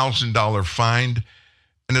a $1,000 fine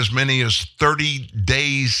and as many as 30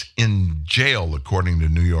 days in jail, according to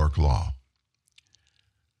New York law.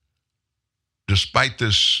 Despite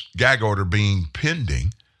this gag order being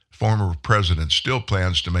pending, former president still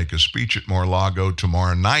plans to make a speech at Mar-a-Lago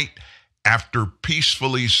tomorrow night after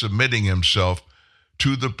peacefully submitting himself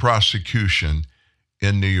to the prosecution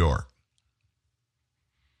in New York.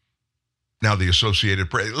 Now, the Associated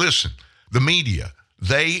Press, listen, the media,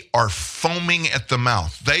 They are foaming at the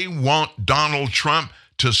mouth. They want Donald Trump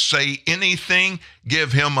to say anything,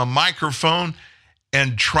 give him a microphone,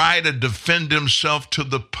 and try to defend himself to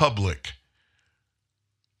the public.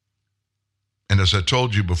 And as I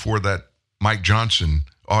told you before that Mike Johnson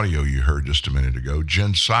audio you heard just a minute ago,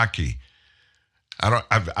 Jen Psaki,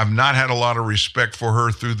 I've not had a lot of respect for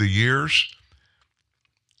her through the years,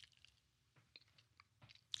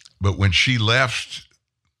 but when she left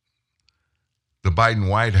the Biden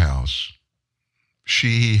White House,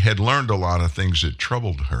 she had learned a lot of things that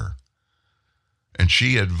troubled her. And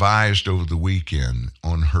she advised over the weekend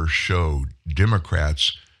on her show,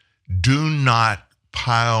 Democrats, do not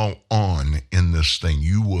pile on in this thing.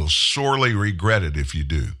 You will sorely regret it if you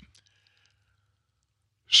do.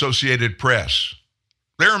 Associated Press,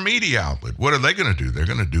 they're a media outlet. What are they going to do? They're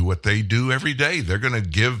going to do what they do every day. They're going to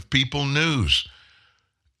give people news.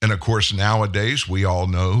 And of course, nowadays, we all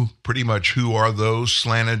know pretty much who are those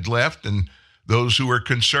slanted left and those who are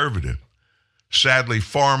conservative. Sadly,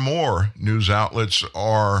 far more news outlets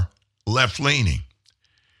are left-leaning.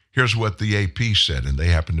 Here's what the AP said, and they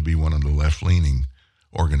happen to be one of the left-leaning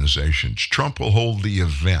organizations. Trump will hold the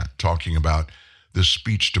event, talking about this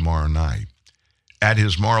speech tomorrow night, at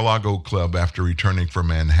his Mar-a-Lago club after returning from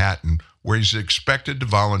Manhattan, where he's expected to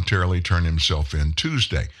voluntarily turn himself in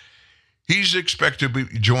Tuesday. He's expected to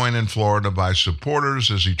be joined in Florida by supporters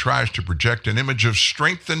as he tries to project an image of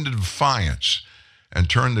strength and defiance and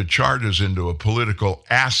turn the charges into a political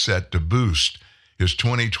asset to boost his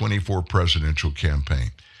 2024 presidential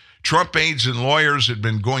campaign. Trump aides and lawyers had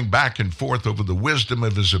been going back and forth over the wisdom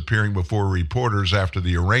of his appearing before reporters after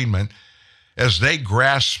the arraignment as they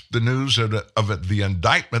grasped the news of the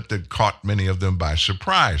indictment that caught many of them by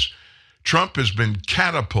surprise. Trump has been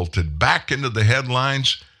catapulted back into the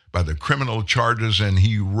headlines by the criminal charges, and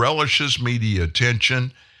he relishes media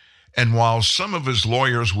attention. And while some of his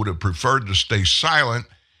lawyers would have preferred to stay silent,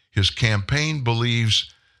 his campaign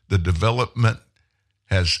believes the development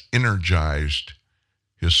has energized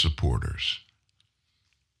his supporters.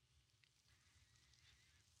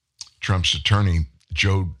 Trump's attorney,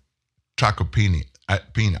 Joe Tacopina,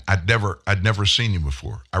 I'd never seen him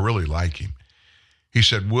before. I really like him. He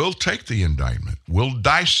said, we'll take the indictment. We'll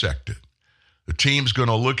dissect it. The team's going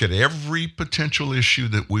to look at every potential issue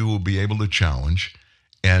that we will be able to challenge,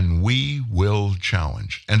 and we will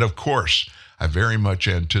challenge. And of course, I very much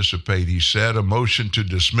anticipate, he said, a motion to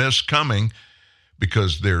dismiss coming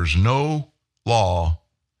because there's no law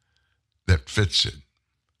that fits it.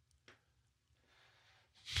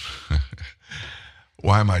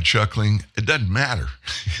 Why am I chuckling? It doesn't matter.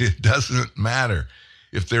 It doesn't matter.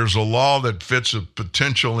 If there's a law that fits a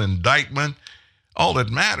potential indictment, all that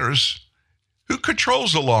matters, who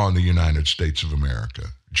controls the law in the United States of America?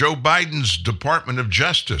 Joe Biden's Department of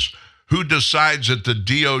Justice. Who decides at the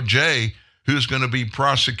DOJ who's going to be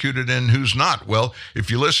prosecuted and who's not? Well, if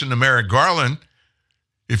you listen to Merrick Garland,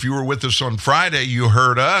 if you were with us on Friday, you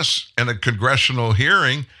heard us in a congressional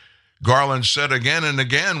hearing. Garland said again and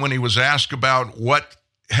again when he was asked about what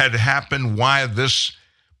had happened, why this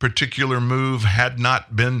particular move had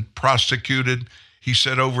not been prosecuted, he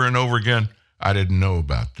said over and over again, I didn't know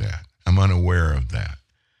about that. I'm unaware of that.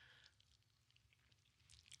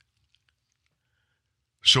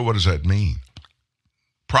 So what does that mean?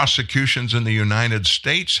 Prosecutions in the United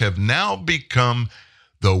States have now become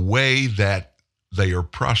the way that they are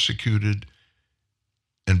prosecuted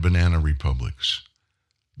in banana republics.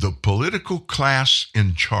 The political class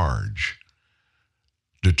in charge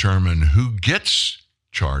determine who gets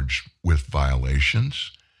charged with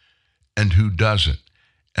violations and who doesn't.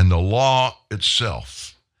 And the law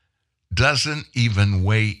itself doesn't even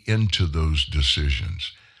weigh into those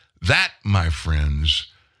decisions. That, my friends,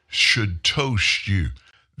 should toast you.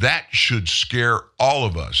 That should scare all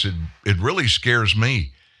of us. It really scares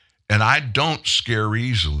me. And I don't scare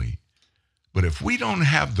easily. But if we don't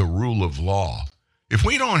have the rule of law, if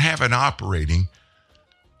we don't have it operating,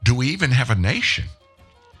 do we even have a nation?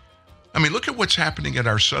 I mean, look at what's happening at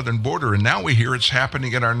our southern border, and now we hear it's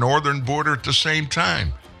happening at our northern border at the same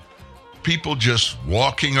time. People just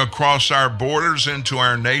walking across our borders into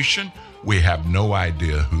our nation. We have no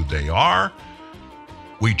idea who they are.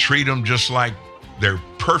 We treat them just like they're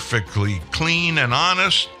perfectly clean and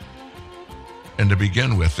honest. And to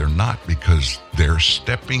begin with, they're not, because their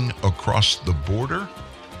stepping across the border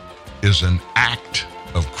is an act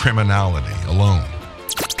of criminality alone.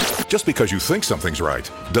 Just because you think something's right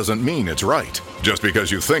doesn't mean it's right. Just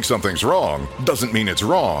because you think something's wrong doesn't mean it's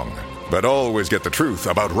wrong. But always get the truth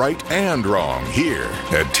about right and wrong here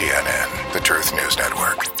at TNN, the Truth News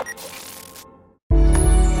Network.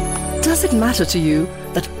 Does it matter to you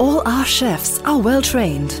that all our chefs are well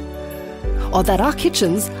trained? Or that our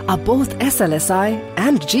kitchens are both SLSI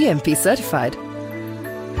and GMP certified?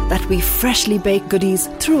 That we freshly bake goodies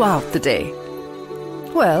throughout the day?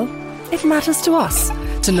 Well, it matters to us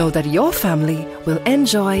to know that your family will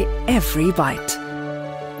enjoy every bite.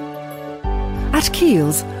 At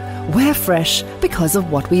Kiehl's, we're fresh because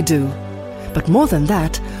of what we do. But more than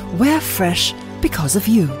that, we're fresh because of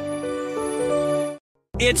you.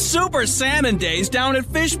 It's Super Salmon Days down at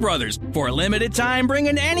Fish Brothers. For a limited time, bring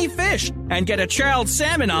in any fish and get a child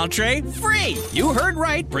salmon entree free. You heard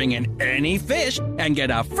right. Bring in any fish and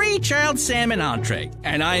get a free child salmon entree.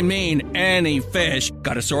 And I mean any fish.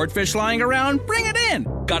 Got a swordfish lying around? Bring it in.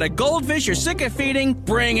 Got a goldfish you're sick of feeding?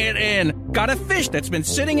 Bring it in. Got a fish that's been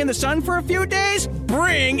sitting in the sun for a few days?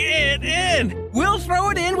 Bring it in. We'll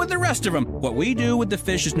throw it in with the rest of them. What we do with the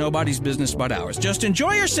fish is nobody's business but ours. Just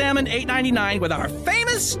enjoy your salmon $8.99 with our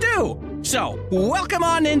famous stew. So, welcome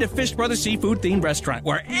on into Fish Brothers Seafood Themed Restaurant,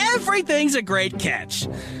 where everything's a great catch.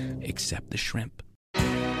 Except the shrimp.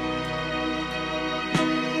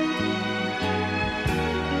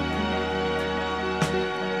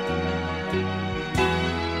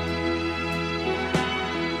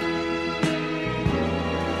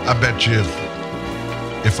 I bet you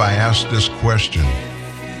if I asked this question,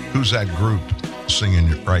 who's that group singing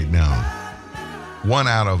it right now? 1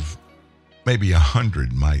 out of maybe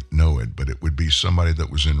 100 might know it, but it would be somebody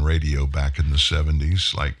that was in radio back in the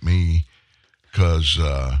 70s like me, because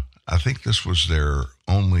I think this was their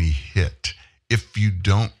only hit. If you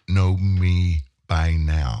don't know me by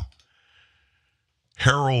now.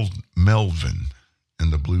 Harold Melvin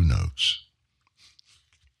and the Blue Notes.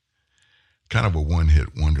 Kind of a one-hit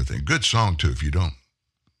wonder thing. Good song, too, if you don't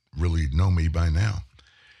really know me by now.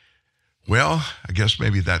 Well, I guess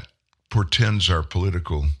maybe that portends our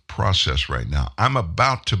political process right now. I'm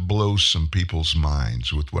about to blow some people's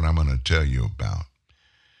minds with what I'm going to tell you about,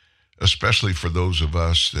 especially for those of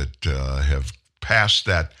us that have passed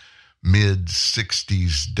that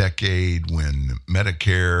mid-60s decade when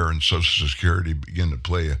Medicare and Social Security begin to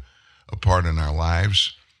play a part in our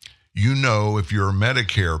lives. You know, if you're a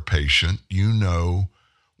Medicare patient, you know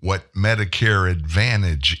what Medicare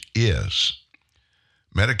Advantage is.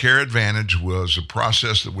 Medicare Advantage was a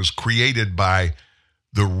process that was created by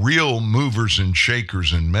the real movers and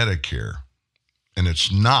shakers in Medicare. And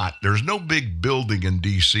there's no big building in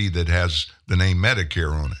D.C. that has the name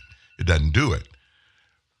Medicare on it. It doesn't do it.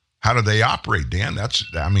 How do they operate, Dan?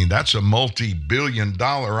 That's a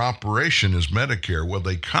multi-billion-dollar operation is Medicare. Well,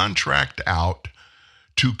 they contract out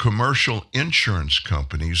to commercial insurance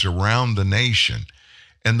companies around the nation.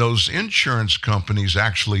 And those insurance companies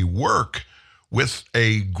actually work with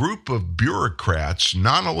a group of bureaucrats,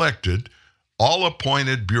 non-elected,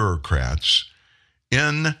 all-appointed bureaucrats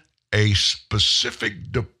in a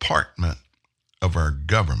specific department of our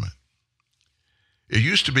government. It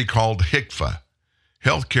used to be called HCFA,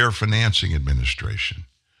 Healthcare Financing Administration,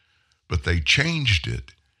 but they changed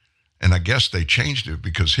it. And I guess they changed it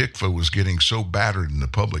because HCFA was getting so battered in the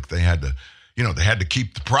public, they had to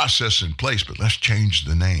keep the process in place, but let's change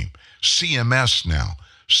the name. CMS now,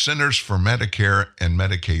 Centers for Medicare and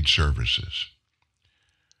Medicaid Services.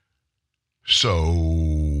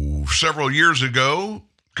 So several years ago,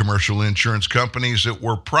 commercial insurance companies that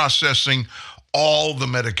were processing all the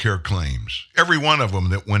Medicare claims, every one of them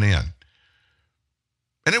that went in.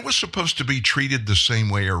 And it was supposed to be treated the same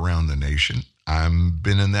way around the nation. I've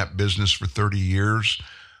been in that business for 30 years.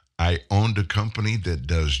 I owned a company that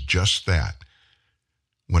does just that.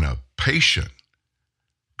 When a patient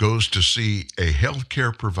goes to see a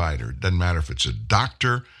healthcare provider, it doesn't matter if it's a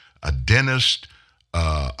doctor, a dentist,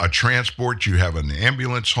 a transport, you have an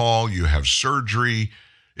ambulance haul, you have surgery,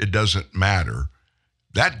 it doesn't matter.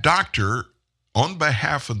 That doctor, on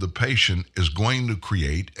behalf of the patient, is going to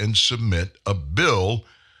create and submit a bill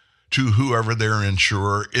to whoever their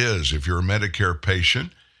insurer is. If you're a Medicare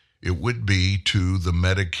patient, it would be to the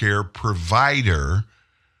Medicare provider,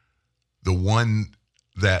 the one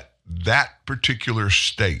that particular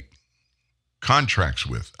state contracts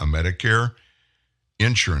with, a Medicare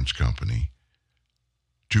insurance company,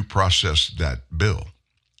 to process that bill.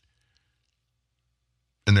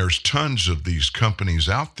 And there's tons of these companies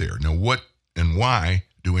out there. Now, what and why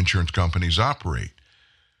do insurance companies operate?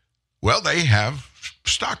 Well, they have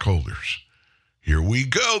stockholders. Here we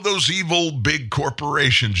go, those evil big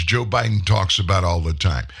corporations Joe Biden talks about all the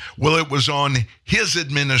time. Well, it was on his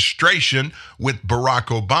administration with Barack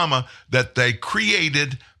Obama that they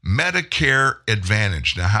created Medicare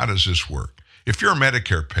Advantage. Now, how does this work? If you're a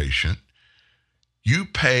Medicare patient, you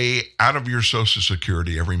pay out of your Social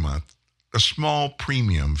Security every month a small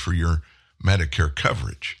premium for your Medicare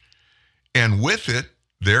coverage. And with it,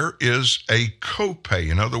 there is a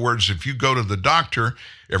copay. In other words, if you go to the doctor,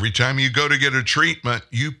 every time you go to get a treatment,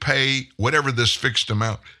 you pay whatever this fixed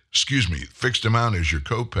amount is your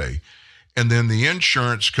copay. And then the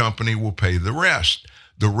insurance company will pay the rest.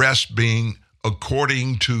 The rest being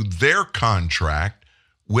according to their contract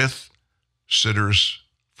with Centers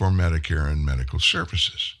for Medicare and Medical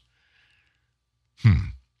Services.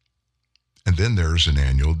 And then there's an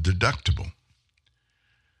annual deductible.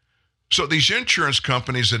 So these insurance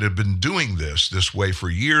companies that have been doing this way for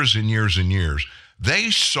years and years and years,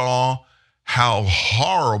 they saw how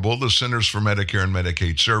horrible the Centers for Medicare and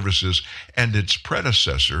Medicaid Services and its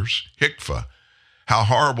predecessors, HCFA, how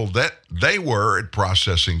horrible that they were at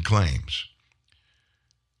processing claims.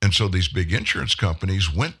 And so these big insurance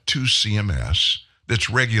companies went to CMS, that's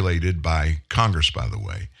regulated by Congress, by the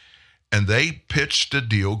way, and they pitched a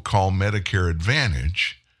deal called Medicare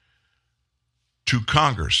Advantage to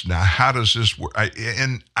Congress. Now, how does this work?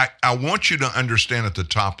 I want you to understand at the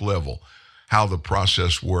top level how the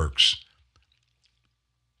process works.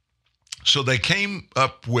 So they came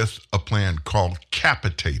up with a plan called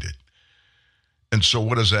capitated. And so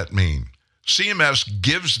what does that mean? CMS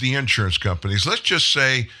gives the insurance companies, let's just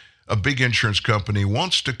say a big insurance company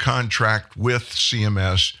wants to contract with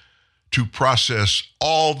CMS to process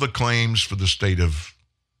all the claims for the state of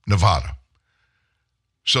Nevada.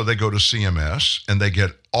 So they go to CMS and they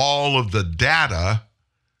get all of the data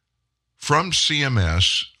from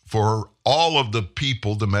CMS for all of the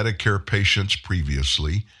people, the Medicare patients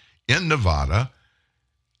previously in Nevada,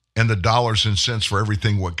 and the dollars and cents for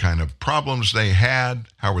everything, what kind of problems they had,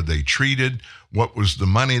 how were they treated, what was the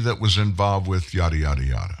money that was involved with, yada, yada,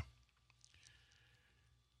 yada.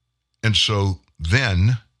 And so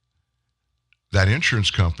then that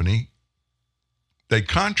insurance company, they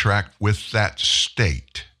contract with that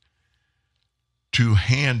state to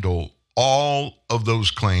handle all of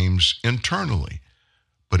those claims internally.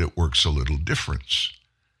 But it works a little different.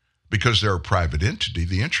 Because they're a private entity,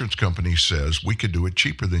 the insurance company says we could do it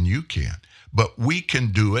cheaper than you can. But we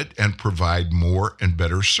can do it and provide more and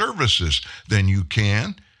better services than you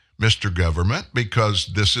can, Mr. Government, because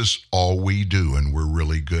this is all we do and we're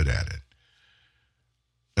really good at it.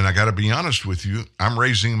 And I got to be honest with you, I'm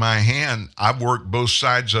raising my hand. I've worked both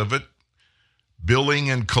sides of it, billing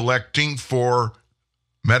and collecting for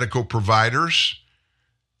medical providers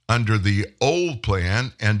under the old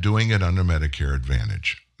plan and doing it under Medicare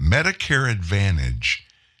Advantage. Medicare Advantage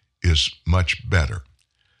is much better.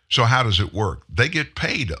 So how does it work? They get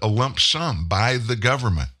paid a lump sum by the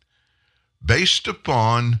government based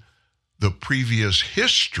upon the previous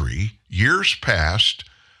history, years past,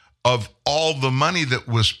 of all the money that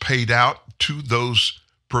was paid out to those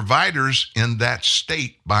providers in that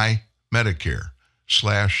state by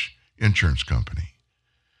Medicare/insurance company.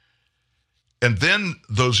 And then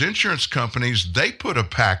those insurance companies, they put a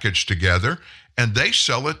package together and they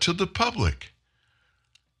sell it to the public.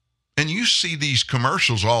 And you see these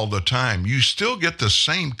commercials all the time. You still get the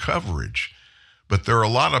same coverage, but there are a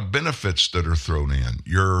lot of benefits that are thrown in.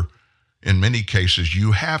 In many cases,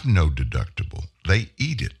 you have no deductible. They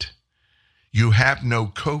eat it. You have no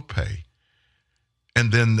copay.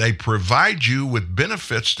 And then they provide you with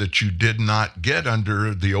benefits that you did not get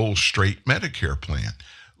under the old straight Medicare plan.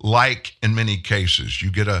 Like in many cases, you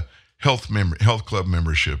get a health club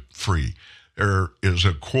membership free. There is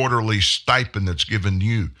a quarterly stipend that's given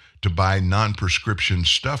you to buy non-prescription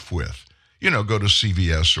stuff with. Go to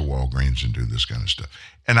CVS or Walgreens and do this kind of stuff.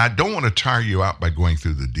 And I don't want to tire you out by going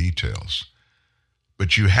through the details,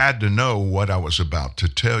 but you had to know what I was about to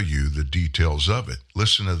tell you, the details of it.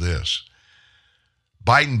 Listen to this.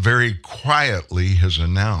 Biden very quietly has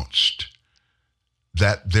announced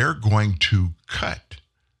that they're going to cut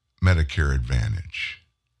Medicare Advantage.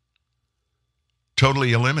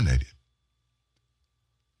 Totally eliminate it.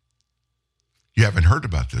 You haven't heard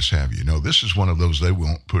about this, have you? No, this is one of those they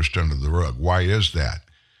won't push under the rug. Why is that?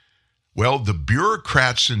 Well, the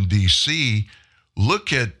bureaucrats in D.C.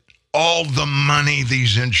 look at all the money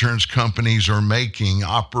these insurance companies are making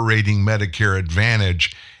operating Medicare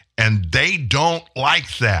Advantage, and they don't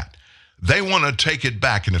like that. They want to take it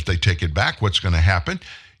back, and if they take it back, what's going to happen?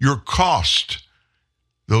 Your cost,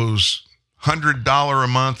 those $100 a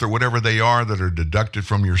month or whatever they are that are deducted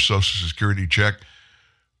from your Social Security check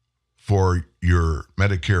for your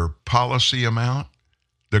Medicare policy amount,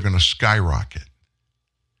 they're going to skyrocket.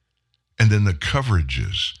 And then the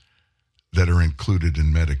coverages that are included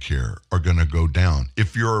in Medicare are going to go down.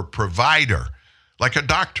 If you're a provider, like a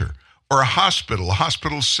doctor or a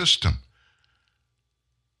hospital system,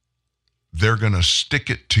 they're going to stick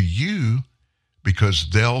it to you because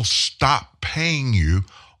they'll stop paying you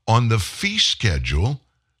on the fee schedule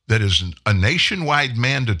that is a nationwide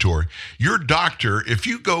mandatory. Your doctor, if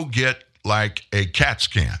you go get like a CAT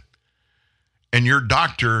scan and your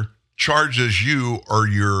doctor charges you or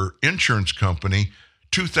your insurance company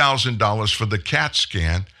 $2,000 for the CAT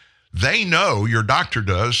scan, they know, your doctor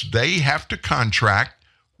does, they have to contract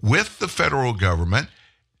with the federal government,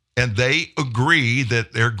 and they agree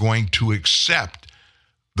that they're going to accept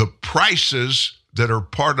the prices that are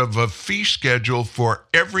part of a fee schedule for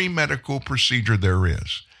every medical procedure there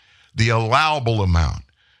is. The allowable amount.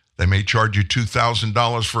 They may charge you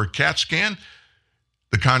 $2,000 for a CAT scan.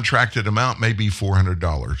 The contracted amount may be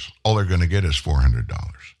 $400. All they're going to get is $400.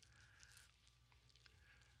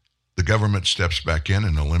 The government steps back in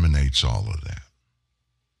and eliminates all of that.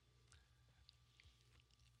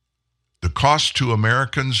 The cost to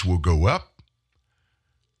Americans will go up.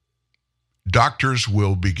 Doctors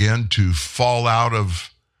will begin to fall out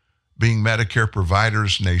of being Medicare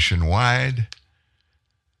providers nationwide,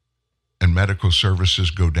 and medical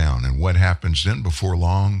services go down. And what happens then? Before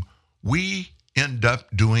long, we end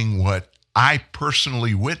up doing what I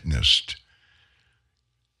personally witnessed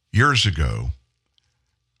years ago.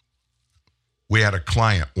 We had a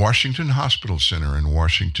client, Washington Hospital Center in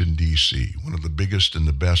Washington, D.C., one of the biggest and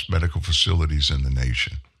the best medical facilities in the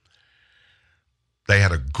nation. They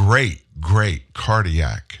had a great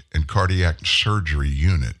cardiac and cardiac surgery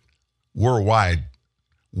unit, worldwide,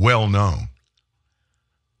 well known.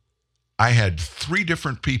 I had 3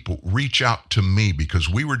 different people reach out to me because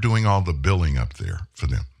we were doing all the billing up there for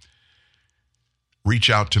them. Reach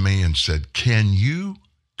out to me and said, can you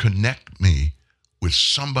connect me with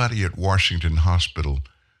somebody at Washington Hospital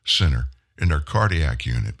Center in their cardiac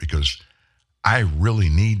unit, because I really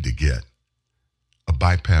need to get a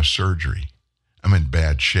bypass surgery. I'm in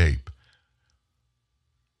bad shape.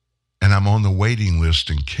 And I'm on the waiting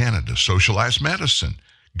list in Canada. Socialized medicine.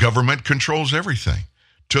 Government controls everything.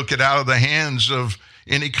 Took it out of the hands of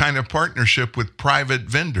any kind of partnership with private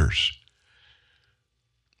vendors.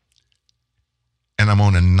 And I'm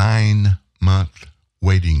on a 9-month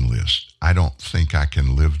waiting list. I don't think I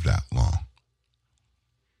can live that long.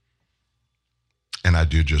 And I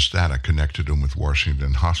did just that. I connected them with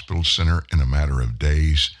Washington Hospital Center in a matter of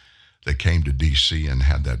days. They came to D.C. and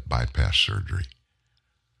had that bypass surgery.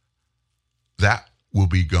 That will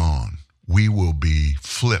be gone. We will be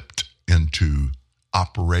flipped into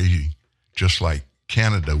operating just like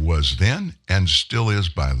Canada was then and still is,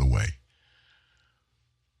 by the way.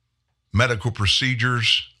 Medical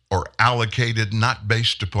procedures are allocated not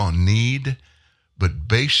based upon need, but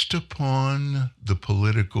based upon the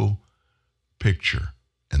political picture,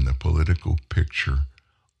 and the political picture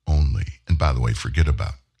only. And by the way, forget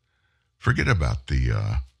about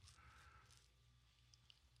the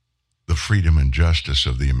freedom and justice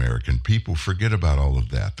of the American people. Forget about all of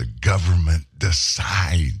that. The government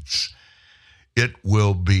decides.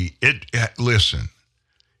 Listen,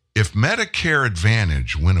 if Medicare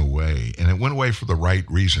Advantage went away, and it went away for the right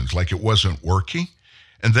reasons, like it wasn't working,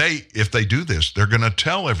 and if they do this, they're going to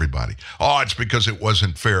tell everybody, oh, it's because it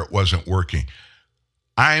wasn't fair, it wasn't working.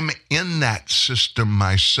 I'm in that system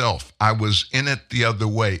myself. I was in it the other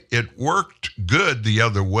way. It worked good the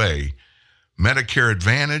other way. Medicare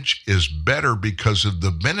Advantage is better because of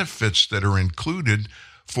the benefits that are included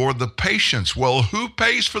for the patients. Well, who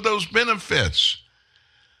pays for those benefits?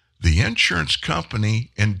 The insurance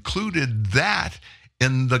company included that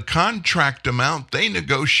in the contract amount they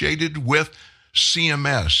negotiated with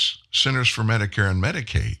CMS, Centers for Medicare and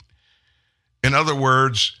Medicaid. In other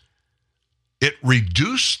words, it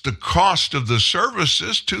reduced the cost of the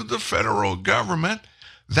services to the federal government.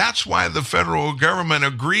 That's why the federal government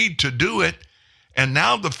agreed to do it. And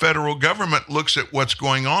now the federal government looks at what's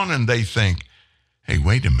going on and they think, hey,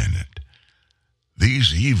 wait a minute.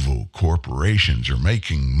 These evil corporations are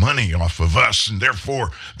making money off of us, and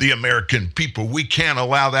therefore the American people, we can't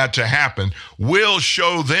allow that to happen. We'll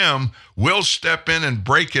show them, we'll step in and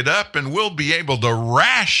break it up, and we'll be able to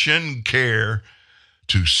ration care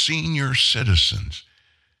to senior citizens.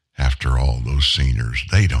 After all, those seniors,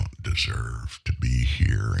 they don't deserve to be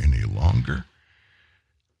here any longer.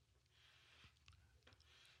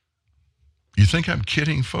 You think I'm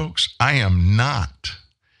kidding, folks? I am not.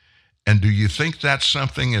 And do you think that's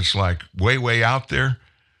something that's like way, way out there?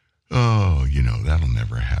 Oh, that'll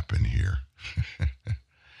never happen here.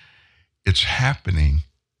 It's happening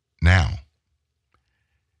now.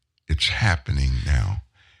 It's happening now.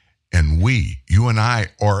 And you and I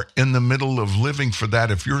are in the middle of living for that.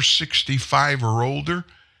 If you're 65 or older,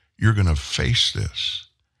 you're going to face this.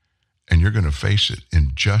 and you're going to face it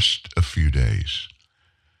in just a few days.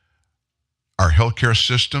 Our healthcare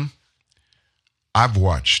system, I've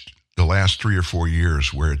watched the last 3 or 4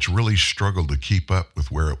 years where it's really struggled to keep up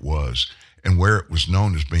with where it was and where it was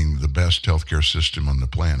known as being the best healthcare system on the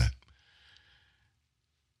planet.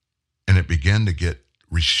 And it began to get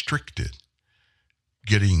restricted,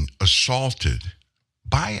 getting assaulted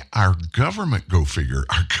by our government. Go figure,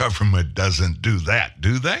 our government doesn't do that,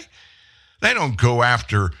 do they? They don't go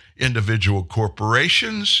after individual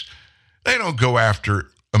corporations. They don't go after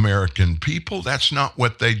American people. That's not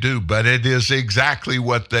what they do, but it is exactly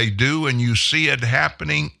what they do, and you see it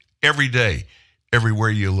happening every day, everywhere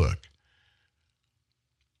you look.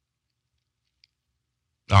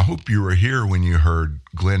 I hope you were here when you heard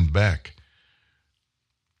Glenn Beck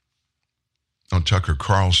on Tucker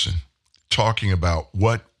Carlson talking about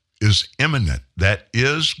what is imminent, that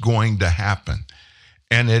is going to happen.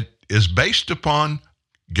 And it is based upon,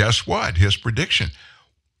 guess what? His prediction.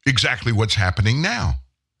 Exactly what's happening now.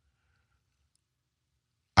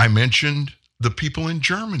 I mentioned the people in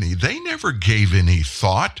Germany. They never gave any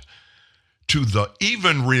thought to the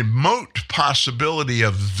even remote possibility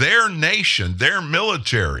of their nation, their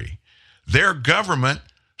military, their government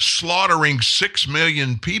slaughtering 6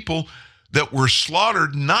 million people that were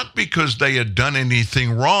slaughtered not because they had done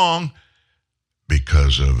anything wrong,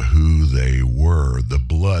 because of who they were, the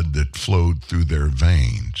blood that flowed through their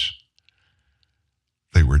veins.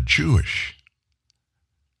 They were Jewish.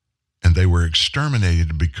 And they were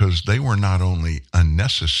exterminated because they were not only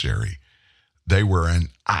unnecessary, they were an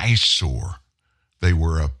eyesore. They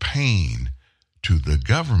were a pain to the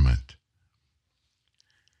government.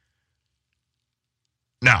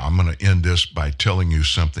 Now, I'm going to end this by telling you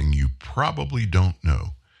something you probably don't know.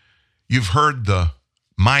 You've heard the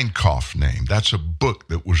Mein Kampf name. That's a book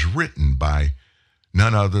that was written by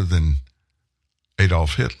none other than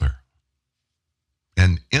Adolf Hitler.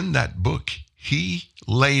 And in that book, he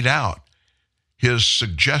laid out his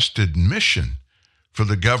suggested mission for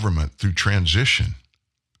the government through transition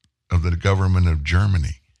of the government of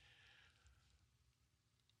Germany.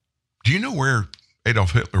 Do you know where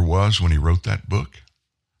Adolf Hitler was when he wrote that book?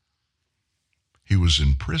 He was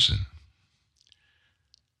in prison.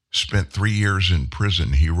 Spent 3 years in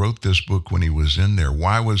prison. He wrote this book when he was in there.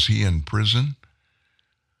 Why was he in prison?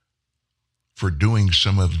 For doing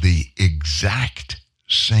some of the exact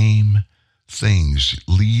same things,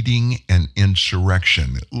 leading an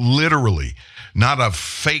insurrection. Literally, not a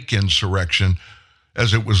fake insurrection,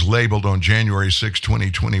 as it was labeled on January 6,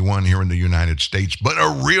 2021 here in the United States, but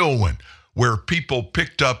a real one where people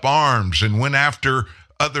picked up arms and went after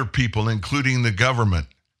other people, including the government.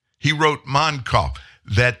 He wrote Mein Kampf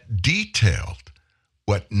that detailed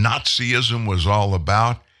what Nazism was all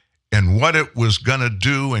about and what it was going to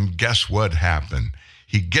do, and guess what happened?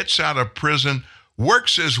 He gets out of prison,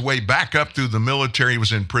 works his way back up through the military. He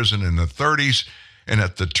was in prison in the 30s, and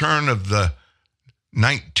at the turn of the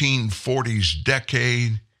 1940s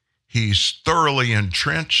decade, he's thoroughly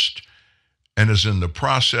entrenched and is in the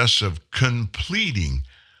process of completing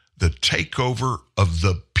the takeover of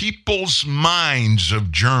the people's minds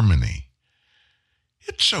of Germany.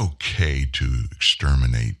 It's okay to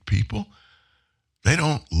exterminate people. They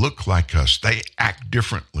don't look like us. They act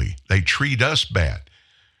differently. They treat us bad.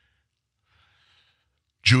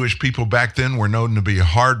 Jewish people back then were known to be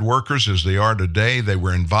hard workers as they are today. They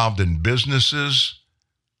were involved in businesses.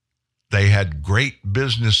 They had great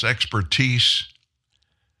business expertise.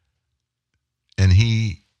 And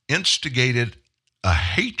he instigated a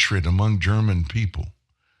hatred among German people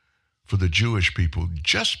for the Jewish people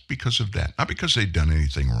just because of that. Not because they'd done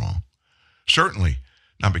anything wrong. Certainly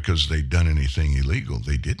not because they'd done anything illegal.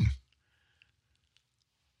 They didn't.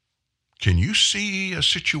 Can you see a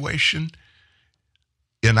situation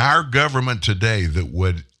in our government today that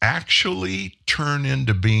would actually turn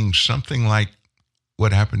into being something like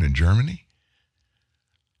what happened in Germany?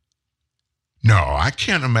 No, I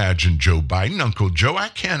can't imagine Joe Biden, Uncle Joe. I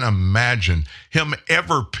can't imagine him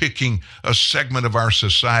ever picking a segment of our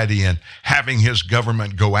society and having his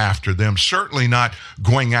government go after them. Certainly not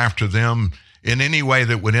going after them in any way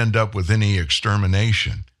that would end up with any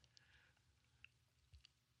extermination.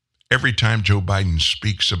 Every time Joe Biden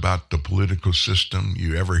speaks about the political system,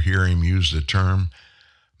 you ever hear him use the term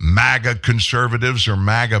MAGA conservatives or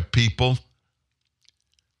MAGA people?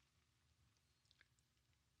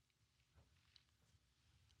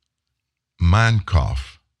 Mein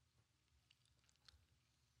Kampf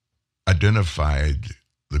identified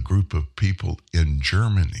the group of people in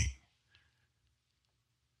Germany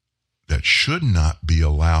that should not be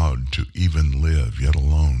allowed to even live, yet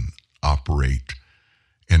alone operate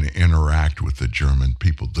and interact with the German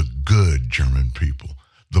people, the good German people,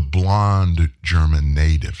 the blonde German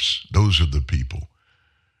natives. Those are the people.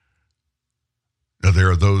 Now, there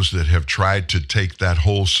are those that have tried to take that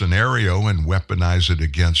whole scenario and weaponize it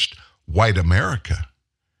against white America,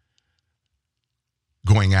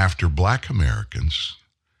 going after black Americans,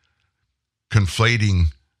 conflating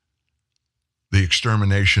the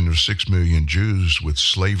extermination of 6 million Jews with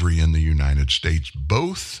slavery in the United States.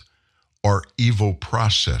 Both are evil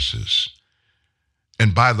processes.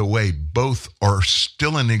 And by the way, both are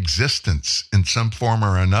still in existence in some form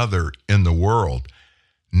or another in the world.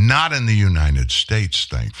 Not in the United States,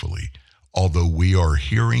 thankfully, although we are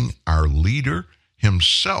hearing our leader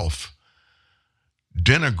himself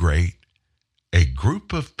denigrate a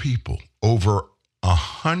group of people, over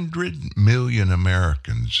 100 million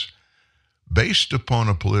Americans, based upon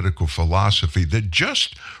a political philosophy that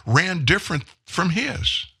just ran different from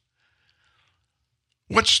his.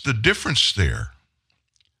 What's the difference there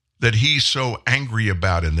that he's so angry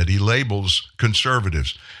about and that he labels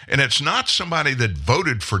conservatives? And it's not somebody that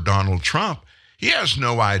voted for Donald Trump. He has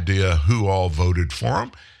no idea who all voted for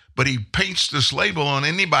him, but he paints this label on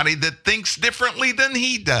anybody that thinks differently than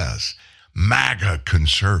he does. MAGA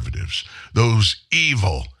conservatives, those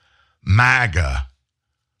evil MAGA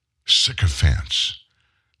sycophants.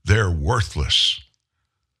 They're worthless.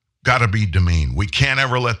 Got to be demeaned. We can't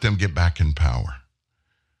ever let them get back in power.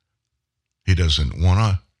 He doesn't want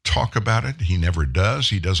to talk about it. He never does.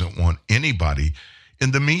 He doesn't want anybody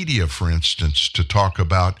in the media, for instance, to talk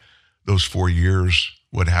about those 4 years,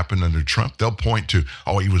 what happened under Trump. They'll point to,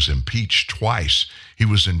 oh, he was impeached twice. He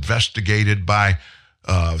was investigated by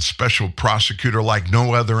a special prosecutor like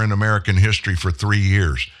no other in American history for 3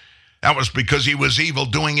 years. That was because he was evil,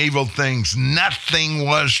 doing evil things. Nothing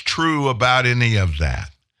was true about any of that.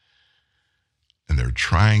 And they're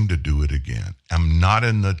trying to do it again. I'm not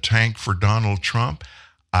in the tank for Donald Trump.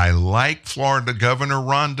 I like Florida Governor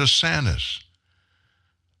Ron DeSantis.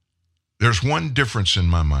 There's one difference in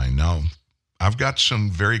my mind. Now, I've got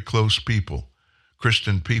some very close people,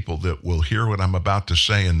 Christian people, that will hear what I'm about to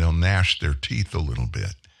say and they'll gnash their teeth a little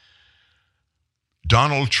bit.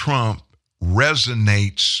 Donald Trump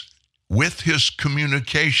resonates with his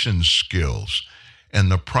communication skills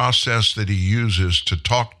and the process that he uses to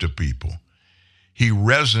talk to people. He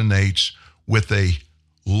resonates with a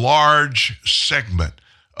large segment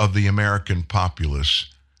of the American populace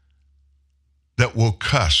that will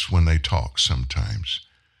cuss when they talk sometimes.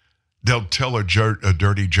 They'll tell a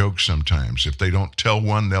dirty joke sometimes. If they don't tell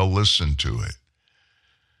one, they'll listen to it.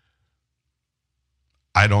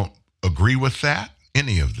 I don't agree with that,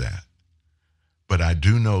 any of that. But I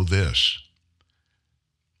do know this.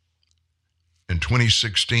 In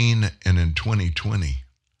 2016 and in 2020,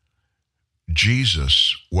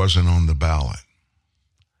 Jesus wasn't on the ballot.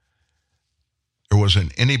 There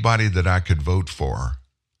wasn't anybody that I could vote for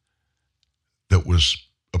that was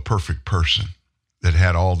a perfect person, that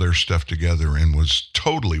had all their stuff together and was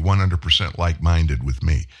totally 100% like-minded with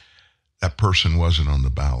me. That person wasn't on the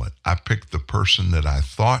ballot. I picked the person that I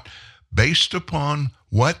thought, based upon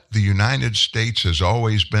what the United States has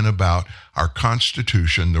always been about, our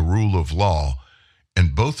Constitution, the rule of law.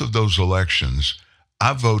 In both of those elections,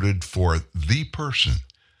 I voted for the person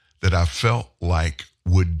that I felt like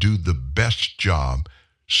would do the best job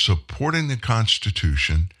supporting the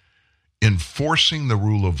Constitution, enforcing the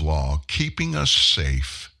rule of law, keeping us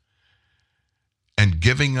safe, and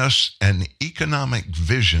giving us an economic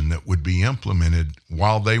vision that would be implemented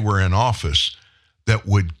while they were in office that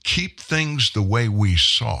would keep things the way we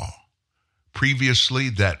saw previously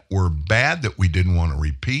that were bad, that we didn't want to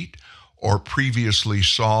repeat, or previously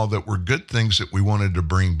saw that were good things that we wanted to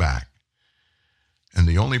bring back. And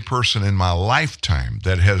the only person in my lifetime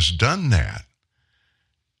that has done that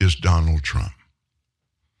is Donald Trump.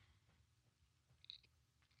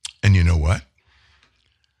 And you know what?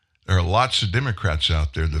 There are lots of Democrats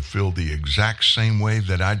out there that feel the exact same way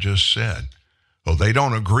that I just said. Oh, they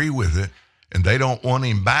don't agree with it, and they don't want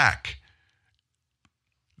him back.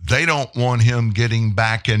 They don't want him getting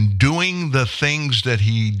back and doing the things that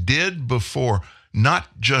he did before,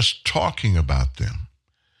 not just talking about them,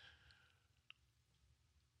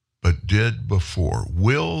 but did before.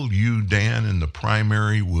 Will you, Dan, in the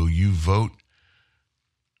primary, will you vote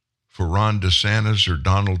for Ron DeSantis or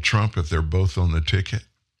Donald Trump if they're both on the ticket?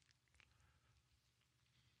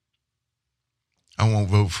 I won't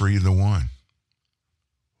vote for either one.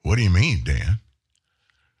 What do you mean, Dan?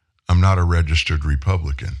 I'm not a registered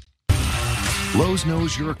Republican. Lowe's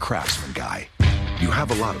knows you're a craftsman guy. You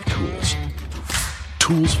have a lot of tools.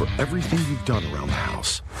 Tools for everything you've done around the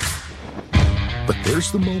house. But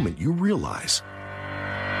there's the moment you realize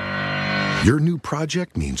Your new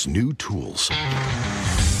project means new tools.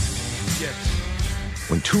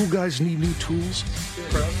 When tool guys need new tools,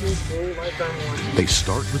 they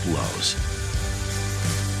start with Lowe's,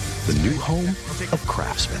 the new home of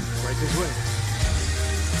craftsmen.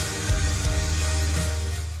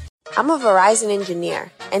 I'm a Verizon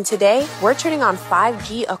engineer, and today we're turning on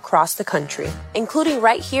 5G across the country, including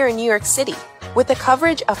right here in New York City. With the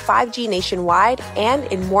coverage of 5G nationwide and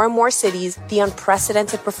in more and more cities, the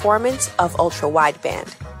unprecedented performance of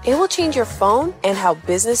ultra-wideband. It will change your phone and how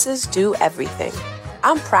businesses do everything.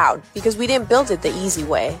 I'm proud because we didn't build it the easy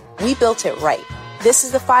way. We built it right. This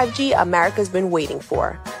is the 5G America's been waiting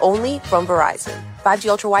for, only from Verizon. 5G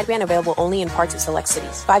ultra-wideband available only in parts of select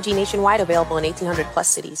cities. 5G nationwide available in 1,800 plus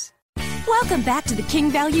cities. Welcome back to the King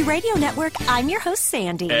Value Radio Network. I'm your host,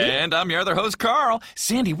 Sandy. And I'm your other host, Carl.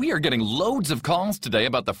 Sandy, we are getting loads of calls today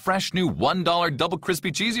about the fresh new $1 Double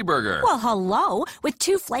Crispy Cheesy Burger. Well, hello. With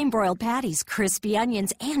 2 flame-broiled patties, crispy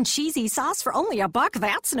onions, and cheesy sauce for only $1,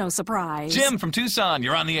 that's no surprise. Jim from Tucson,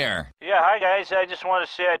 you're on the air. Yeah, hi, guys. I just want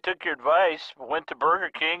to say I took your advice, went to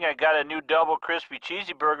Burger King, I got a new Double Crispy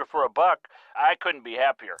Cheesy Burger for $1. I couldn't be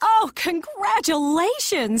happier. Oh,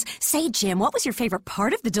 congratulations. Say, Jim, what was your favorite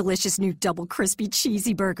part of the delicious new Double Crispy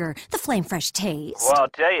Cheesy Burger? The flame fresh taste. Well, I'll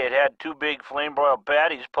tell you, it had 2 big flame-broiled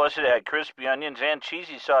patties, plus it had crispy onions and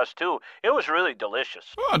cheesy sauce, too. It was really delicious.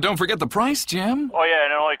 Oh, don't forget the price, Jim. Oh, yeah,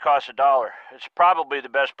 and it only cost $1. It's probably the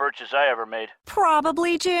best purchase I ever made.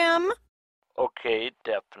 Probably, Jim. Okay,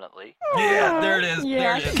 definitely. Yeah, there it is. Yeah.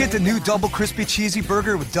 There it is. Get the new Double Crispy Cheesy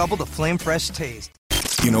Burger with double the flame fresh taste.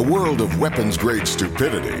 In a world of weapons-grade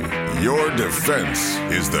stupidity, your defense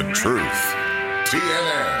is the truth.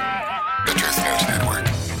 TNN, the Truth News Network.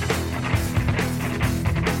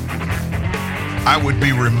 I would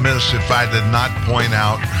be remiss if I did not point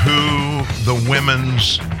out who the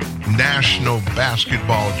women's national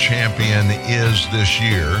basketball champion is this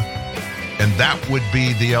year, and that would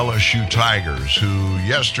be the LSU Tigers, who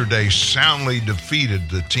yesterday soundly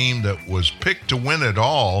defeated the team that was picked to win it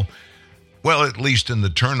all. Well, at least in the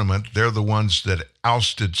tournament. They're the ones that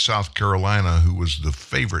ousted South Carolina, who was the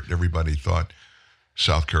favorite. Everybody thought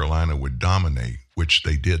South Carolina would dominate, which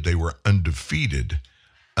they did. They were undefeated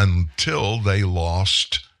until they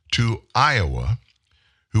lost to Iowa,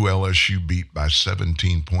 who LSU beat by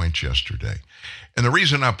 17 points yesterday. And the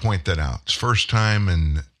reason I point that out, it's first time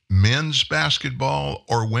in men's basketball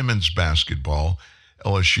or women's basketball,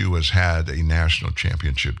 LSU has had a national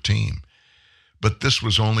championship team. But this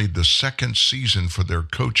was only the second season for their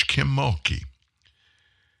coach, Kim Mulkey.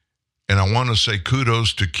 And I want to say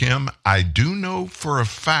kudos to Kim. I do know for a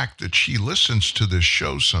fact that she listens to this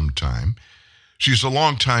show sometime. She's a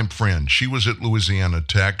longtime friend. She was at Louisiana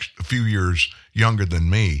Tech, a few years younger than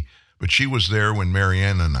me, but she was there when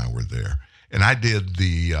Marianne and I were there. And I did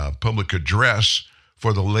the public address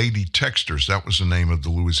for the Lady Texters. That was the name of the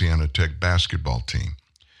Louisiana Tech basketball team.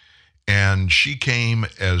 And she came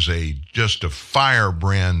as just a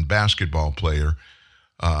firebrand basketball player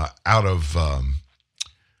out of, oh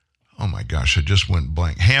my gosh, I just went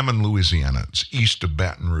blank. Hammond, Louisiana. It's east of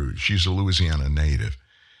Baton Rouge. She's a Louisiana native.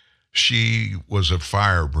 She was a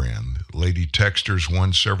firebrand. Lady Texters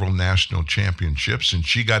won several national championships, and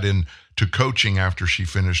she got into coaching after she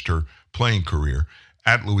finished her playing career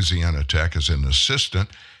at Louisiana Tech as an assistant,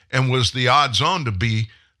 and was the odds-on to be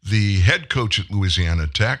the head coach at Louisiana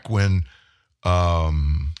Tech when Barmore,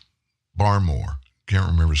 can't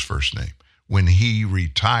remember his first name, when he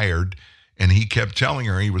retired, and he kept telling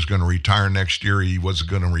her he was going to retire next year, he wasn't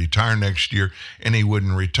going to retire next year, and he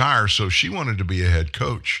wouldn't retire, so she wanted to be a head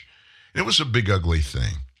coach. It was a big, ugly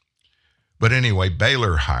thing. But anyway,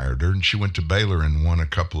 Baylor hired her, and she went to Baylor and won a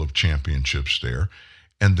couple of championships there.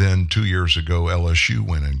 And then 2 years ago, LSU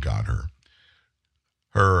went and got her.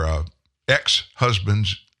 Her ex-husband,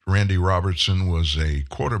 Randy Robertson, was a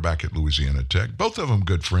quarterback at Louisiana Tech. Both of them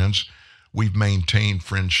good friends. We've maintained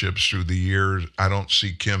friendships through the years. I don't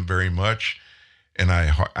see Kim very much, and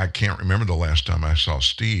I can't remember the last time I saw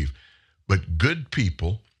Steve. But good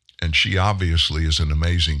people, and she obviously is an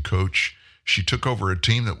amazing coach. She took over a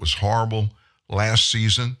team that was horrible last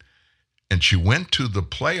season, and she went to the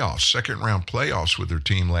playoffs, second-round playoffs with her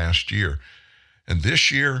team last year. And this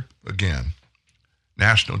year, again,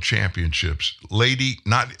 national championships.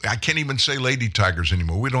 I can't even say Lady Tigers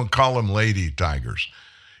anymore. We don't call them Lady Tigers.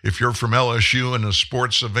 If you're from LSU in a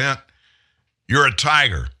sports event, you're a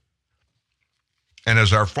Tiger. And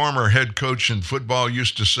as our former head coach in football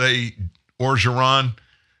used to say, Orgeron,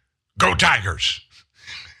 go Tigers.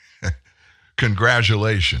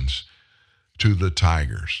 Congratulations to the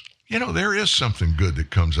Tigers. You know, there is something good that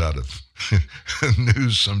comes out of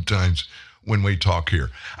news sometimes when we talk here.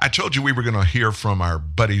 I told you we were going to hear from our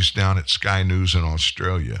buddies down at Sky News in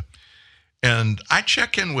Australia. And I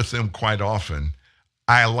check in with them quite often.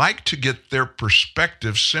 I like to get their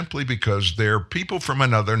perspective simply because they're people from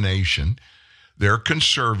another nation. They're a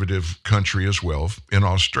conservative country as well in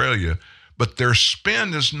Australia, but their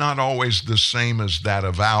spin is not always the same as that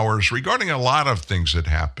of ours regarding a lot of things that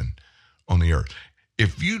happen on the earth.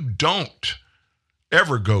 If you don't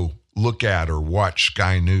ever go look at or watch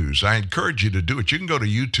Sky News, I encourage you to do it. You can go to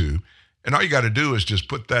YouTube, and all you got to do is just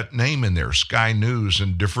put that name in there, Sky News,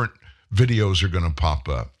 and different videos are going to pop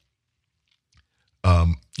up.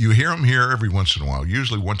 You hear them here every once in a while,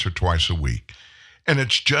 usually once or twice a week, and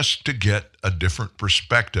it's just to get a different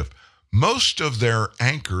perspective. Most of their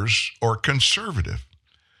anchors are conservative,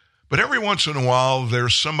 but every once in a while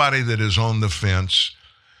there's somebody that is on the fence,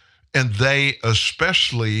 and they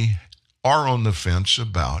especially are on the fence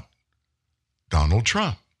about Donald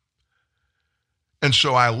Trump. And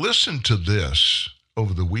so I listened to this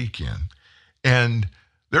over the weekend, and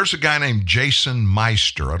there's a guy named Jason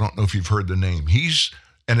Meister. I don't know if you've heard the name. He's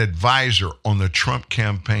an advisor on the Trump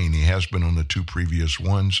campaign. He has been on the two previous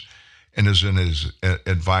ones and is in his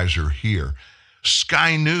advisor here.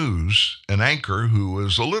 Sky News, an anchor who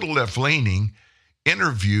was a little left-leaning,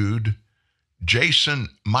 interviewed Jason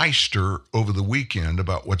Meister over the weekend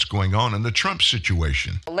about what's going on in the Trump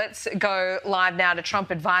situation. Let's go live now to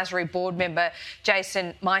Trump Advisory Board member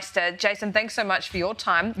Jason Meister. Jason, thanks so much for your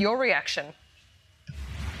time. Your reaction?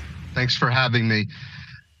 Thanks for having me.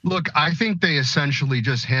 Look, I think they essentially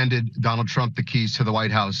just handed Donald Trump the keys to the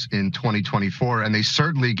White House in 2024, and they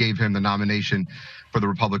certainly gave him the nomination for the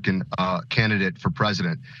Republican candidate for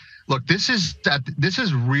president. Look, this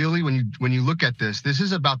is really, when you look at this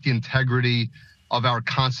is about the integrity of our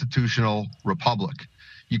constitutional republic.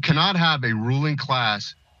 You cannot have a ruling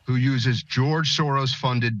class who uses George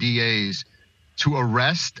Soros-funded DAs to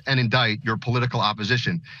arrest and indict your political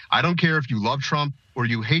opposition. I don't care if you love Trump or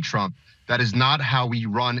you hate Trump. That is not how we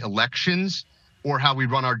run elections or how we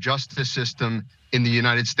run our justice system in the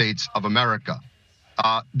United States of America.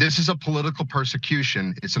 This is a political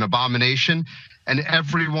persecution. It's an abomination, and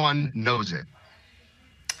everyone knows it.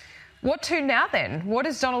 What to now then? What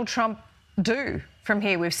does Donald Trump do from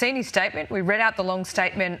here? We've seen his statement. We read out the long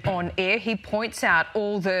statement on air. He points out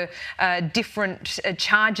all the different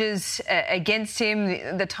charges against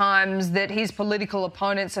him, the times that his political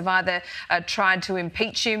opponents have either tried to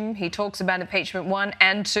impeach him. He talks about impeachment 1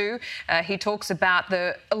 and 2. He talks about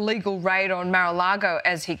the illegal raid on Mar-a-Lago,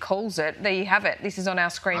 as he calls it. There you have it. This is on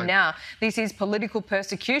our screen now. This is political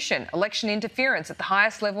persecution, election interference at the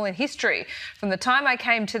highest level in history. From the time I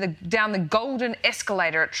came down the golden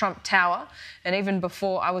escalator at Trump Tower, and even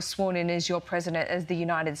before I was sworn in as your president as the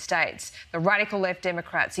United States. The radical left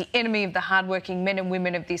Democrats, the enemy of the hardworking men and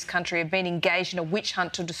women of this country, have been engaged in a witch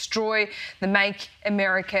hunt to destroy the Make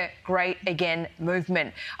America Great Again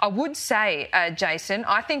movement. I would say, Jason,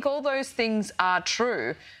 I think all those things are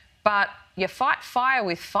true, but you fight fire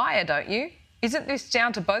with fire, don't you? Isn't this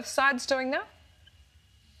down to both sides doing that?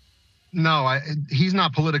 No, he's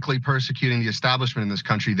not politically persecuting the establishment in this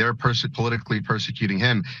country. They're politically persecuting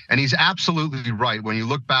him. And he's absolutely right. When you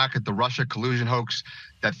look back at the Russia collusion hoax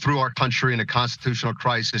that threw our country in a constitutional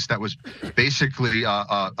crisis that was basically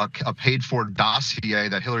a paid-for dossier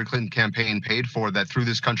that Hillary Clinton campaign paid for, that threw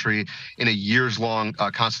this country in a years-long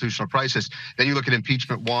constitutional crisis. Then you look at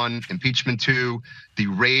impeachment 1, impeachment 2, the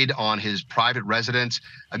raid on his private residence.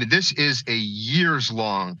 I mean, this is a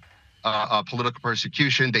years-long political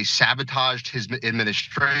persecution. They sabotaged his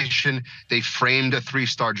administration. They framed a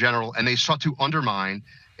 3-star general, and they sought to undermine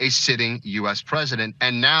a sitting U.S. president.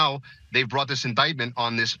 And now they've brought this indictment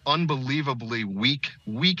on this unbelievably weak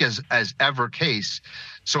as ever case.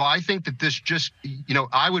 So I think that this just,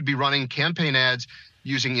 I would be running campaign ads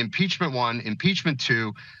using impeachment 1, impeachment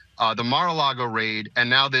 2, the Mar-a-Lago raid, and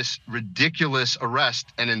now this ridiculous arrest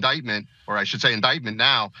and indictment, or I should say indictment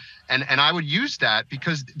now. And I would use that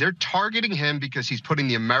because they're targeting him because he's putting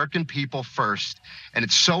the American people first. And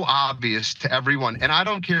it's so obvious to everyone. And I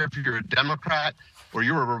don't care if you're a Democrat or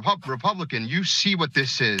you're a Republican, you see what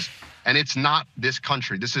this is. And it's not this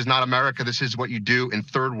country. This is not America. This is what you do in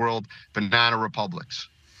third world banana republics.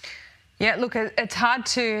 Yeah, look, it's hard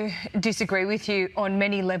to disagree with you on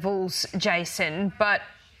many levels, Jason, but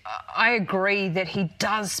I agree that he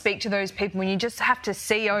does speak to those people. When you just have to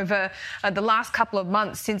see over the last couple of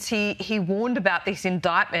months since he warned about this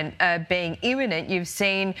indictment being imminent, you've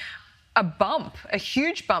seen a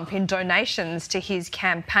huge bump in donations to his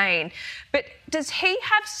campaign. But does he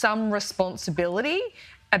have some responsibility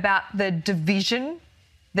about the division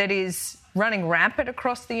that is running rampant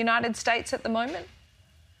across the United States at the moment?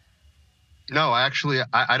 No, actually,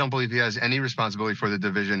 I don't believe he has any responsibility for the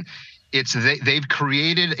division. They've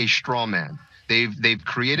created a straw man. They've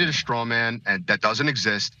created a straw man and that doesn't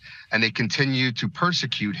exist, and they continue to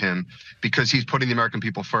persecute him because he's putting the American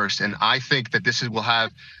people first. And I think that will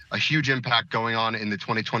have a huge impact going on in the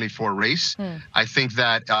 2024 race. I think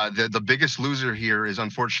that the biggest loser here is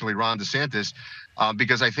unfortunately Ron DeSantis,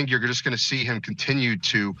 because I think you're just going to see him continue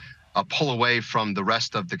to pull away from the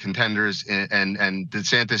rest of the contenders, and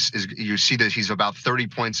DeSantis you see that he's about 30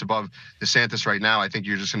 points above DeSantis right now. I think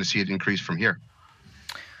you're just going to see it increase from here.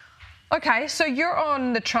 Okay, so you're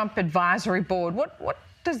on the Trump advisory board. What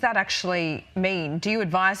does that actually mean? Do you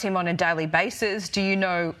advise him on a daily basis? Do you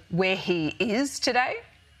know where he is today?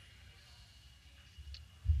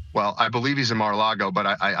 Well, I believe he's in Mar-a-Lago,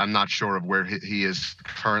 but I'm not sure of where he is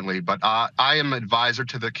currently. But I am advisor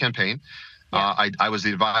to the campaign. Yeah. I was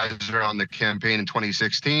the advisor on the campaign in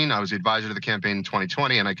 2016. I was the advisor to the campaign in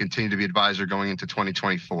 2020, and I continue to be advisor going into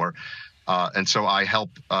 2024. And so I help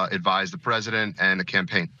advise the president and the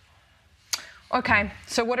campaign. Okay,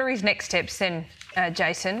 so what are his next steps then,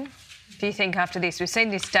 Jason? Do you think after this? We've seen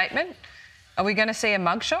this statement. Are we going to see a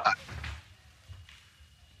mugshot?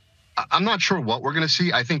 I'm not sure what we're going to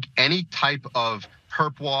see. I think any type of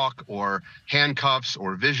perp walk or handcuffs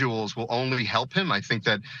or visuals will only help him. I think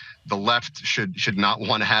that the left should not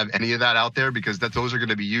want to have any of that out there, because those are going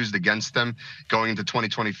to be used against them going into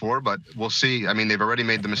 2024. But we'll see. I mean, they've already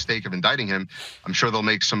made the mistake of indicting him. I'm sure they'll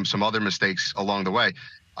make some other mistakes along the way.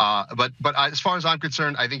 But as far as I'm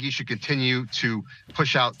concerned, I think he should continue to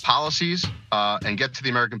push out policies and get to the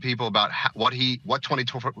American people about what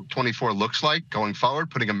 2024 looks like going forward,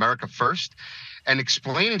 putting America first, and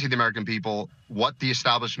explaining to the American people what the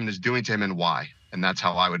establishment is doing to him and why. And that's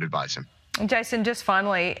how I would advise him. Jason, just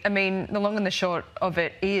finally, I mean, the long and the short of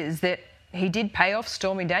it is that he did pay off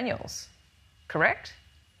Stormy Daniels, correct?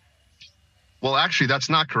 Well, actually, that's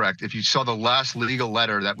not correct. If you saw the last legal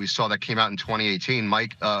letter that we saw that came out in 2018,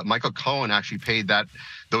 Michael Cohen actually paid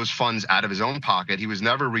those funds out of his own pocket. He was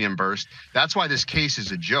never reimbursed. That's why this case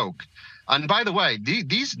is a joke. And by the way,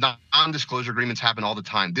 these non-disclosure agreements happen all the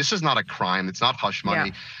time. This is not a crime. It's not hush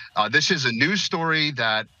money. Yeah. This is a news story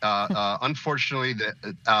that, unfortunately,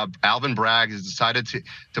 Alvin Bragg has decided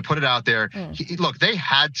to put it out there. Look, they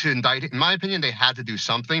had to indict. In my opinion, they had to do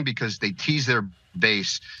something because they teased their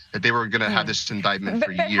base that they were going to have this indictment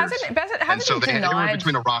for years. And so they were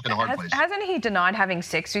between a rock and a hard place. Hasn't he denied having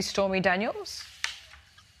sex with Stormy Daniels?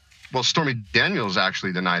 Well, Stormy Daniels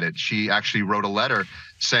actually denied it. She actually wrote a letter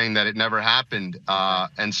saying that it never happened.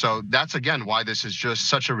 And so that's, again, why this is just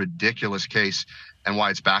such a ridiculous case and why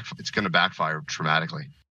it's going to backfire dramatically.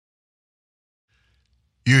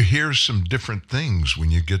 You hear some different things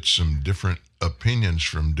when you get some different opinions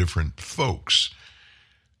from different folks.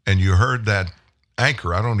 And you heard that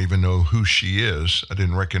anchor. I don't even know who she is. I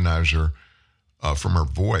didn't recognize her from her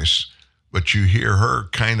voice. But you hear her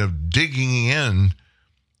kind of digging in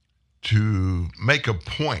to make a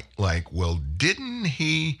point like, well, didn't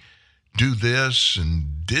he do this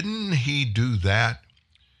and didn't he do that?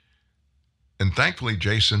 And thankfully,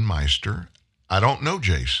 Jason Meister, I don't know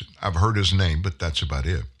Jason. I've heard his name, but that's about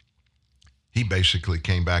it. He basically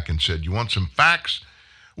came back and said, you want some facts?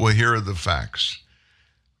 Well, here are the facts.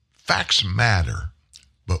 Facts matter,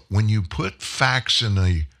 but when you put facts in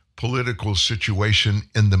a political situation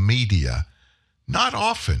in the media, not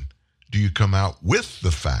often do you come out with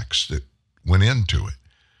the facts that went into it.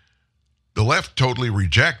 The left totally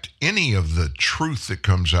reject any of the truth that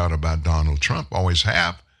comes out about Donald Trump, always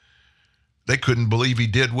have. They couldn't believe he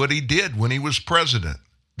did what he did when he was president.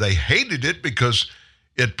 They hated it because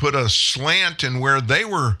it put a slant in where they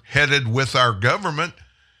were headed with our government.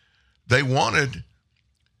 They wanted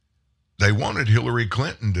Hillary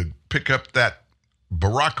Clinton to pick up that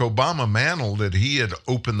Barack Obama mantle that he had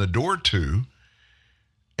opened the door to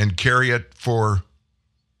and carry it for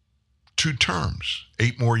 2 terms,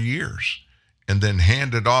 8 more years, and then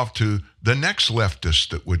hand it off to the next leftist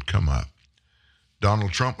that would come up.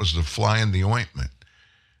 Donald Trump was the fly in the ointment.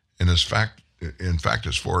 And in fact,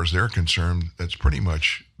 as far as they're concerned, that's pretty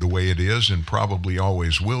much the way it is and probably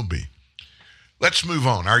always will be. Let's move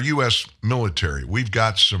on. Our U.S. military, we've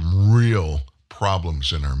got some real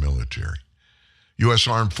problems in our military. U.S.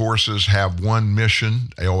 Armed Forces have one mission,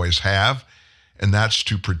 they always have, and that's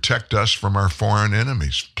to protect us from our foreign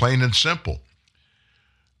enemies, plain and simple.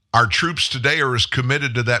 Our troops today are as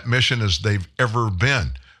committed to that mission as they've ever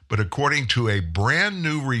been. But according to a brand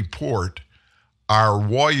new report, our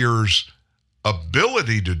warriors'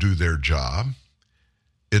 ability to do their job,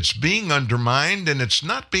 it's being undermined, and it's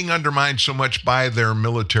not being undermined so much by their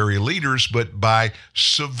military leaders, but by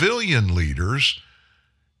civilian leaders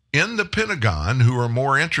in the Pentagon who are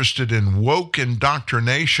more interested in woke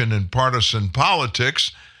indoctrination and partisan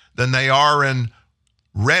politics than they are in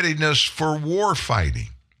readiness for war fighting.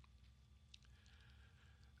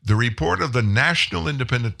 The report of the National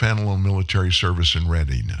Independent Panel on Military Service and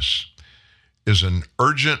Readiness is an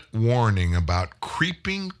urgent warning about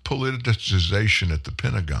creeping politicization at the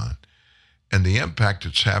Pentagon and the impact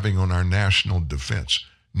it's having on our national defense.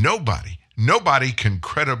 Nobody can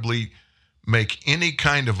credibly make any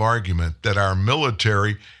kind of argument that our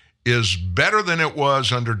military is better than it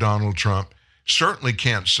was under Donald Trump. Certainly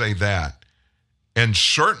can't say that. And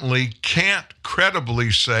certainly can't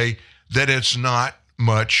credibly say that it's not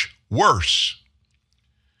much worse.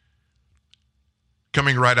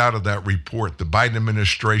 Coming right out of that report, the Biden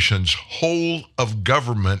administration's whole of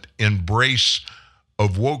government embrace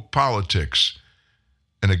of woke politics.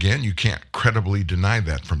 And again, you can't credibly deny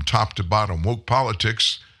that from top to bottom. Woke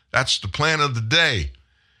politics, that's the plan of the day.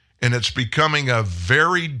 And it's becoming a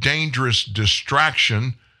very dangerous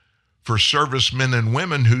distraction for servicemen and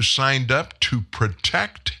women who signed up to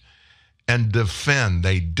protect and defend.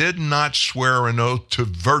 They did not swear an oath to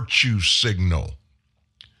virtue signal.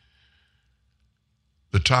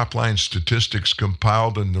 The top line statistics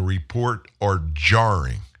compiled in the report are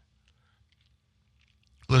jarring.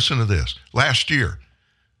 Listen to this. Last year,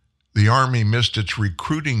 the Army missed its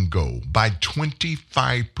recruiting goal by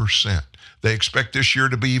 25%. They expect this year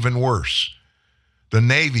to be even worse. The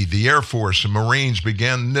Navy, the Air Force, and Marines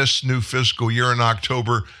began this new fiscal year in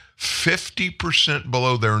October 50%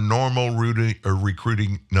 below their normal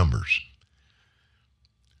recruiting numbers.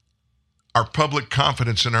 Our public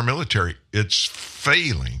confidence in our military, it's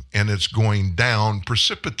failing, and it's going down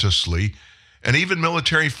precipitously. And even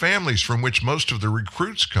military families from which most of the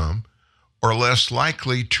recruits come are less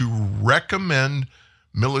likely to recommend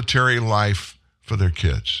military life for their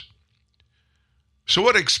kids. So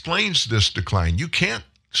what explains this decline? You can't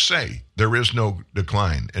say there is no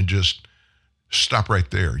decline and just stop right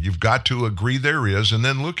there. You've got to agree there is and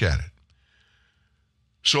then look at it.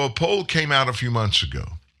 So a poll came out a few months ago.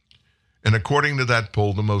 And according to that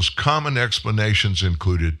poll, the most common explanations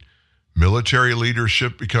included military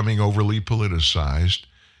leadership becoming overly politicized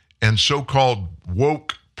and so-called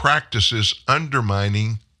woke practices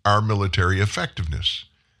undermining our military effectiveness.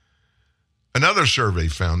 Another survey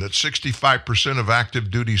found that 65% of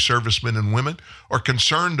active duty servicemen and women are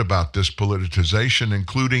concerned about this politicization,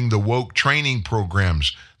 including the woke training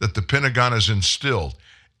programs that the Pentagon has instilled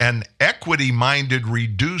and equity-minded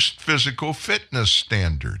reduced physical fitness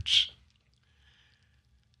standards.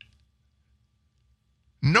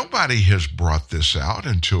 Nobody has brought this out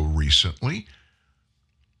until recently.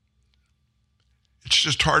 It's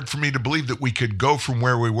just hard for me to believe that we could go from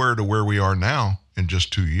where we were to where we are now in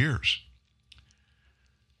just 2 years.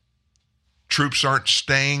 Troops aren't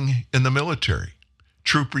staying in the military.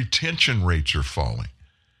 Troop retention rates are falling.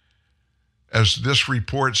 As this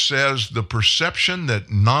report says, the perception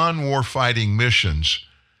that non-warfighting missions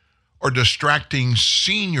are distracting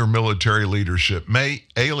senior military leadership may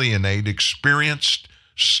alienate experienced,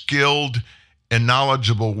 skilled, and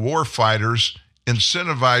knowledgeable warfighters,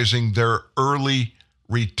 incentivizing their early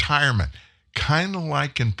retirement, kind of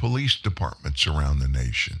like in police departments around the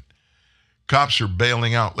nation. Cops are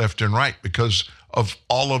bailing out left and right because of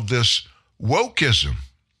all of this wokeism.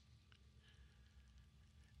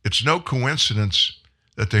 It's no coincidence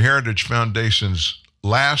that the Heritage Foundation's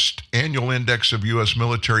last annual index of U.S.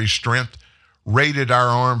 military strength rated our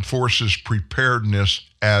armed forces preparedness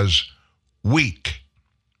as weak.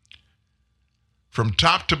 From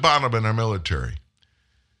top to bottom in our military,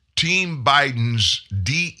 Team Biden's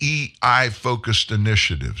DEI-focused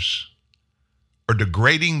initiatives are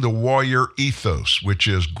degrading the warrior ethos, which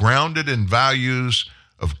is grounded in values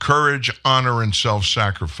of courage, honor, and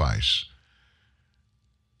self-sacrifice.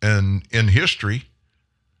 And in history,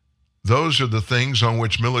 those are the things on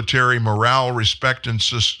which military morale, respect, and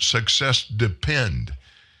success depend.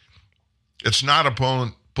 It's not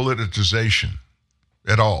upon politicization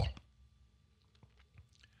at all.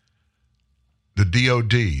 The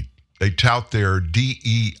DOD, they tout their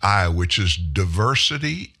DEI, which is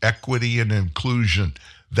diversity, equity, and inclusion.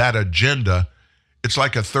 That agenda, it's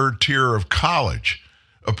like a third tier of college,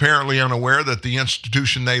 apparently unaware that the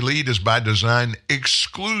institution they lead is by design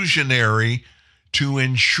exclusionary to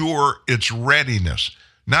ensure its readiness.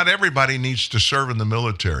 Not everybody needs to serve in the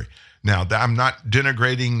military. Now, I'm not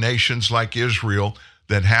denigrating nations like Israel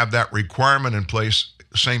that have that requirement in place.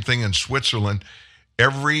 Same thing in Switzerland.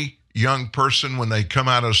 Every young person, when they come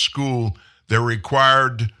out of school, they're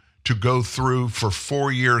required to go through for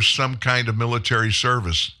 4 years some kind of military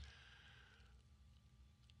service.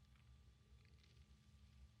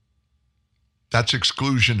 That's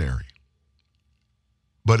exclusionary.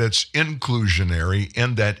 But it's inclusionary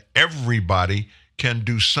in that everybody can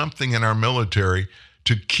do something in our military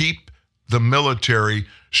to keep the military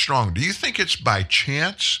strong. Do you think it's by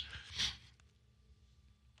chance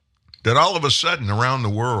that all of a sudden around the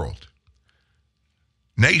world,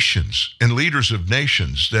 nations and leaders of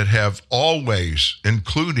nations that have always,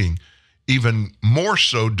 including even more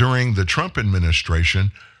so during the Trump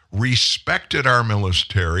administration, respected our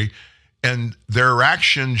military, and their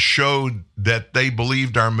actions showed that they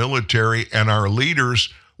believed our military and our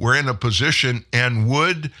leaders were in a position and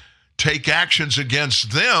would take actions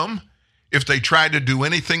against them if they tried to do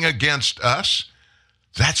anything against us?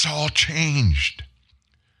 That's all changed.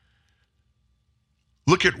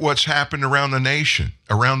 Look at what's happened around the nation,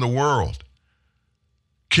 around the world.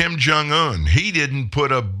 Kim Jong-un, he didn't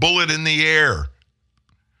put a bullet in the air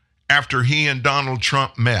after he and Donald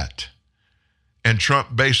Trump met. And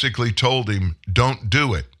Trump basically told him, don't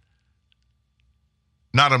do it.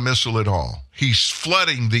 Not a missile at all. He's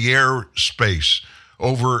flooding the airspace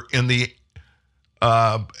over in the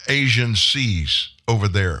Asian seas over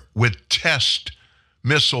there with test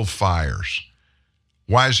missile fires.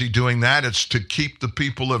 Why is he doing that? It's to keep the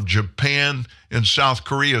people of Japan and South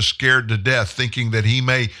Korea scared to death, thinking that he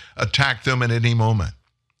may attack them at any moment.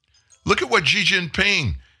 Look at what Xi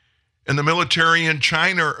Jinping and the military in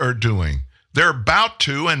China are doing. They're about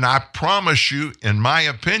to, and I promise you, in my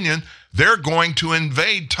opinion, they're going to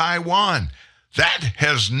invade Taiwan. That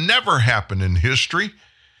has never happened in history.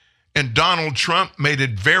 And Donald Trump made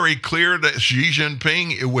it very clear that Xi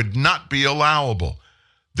Jinping, it would not be allowable.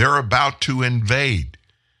 They're about to invade.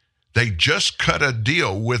 They just cut a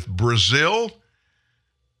deal with Brazil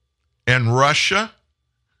and Russia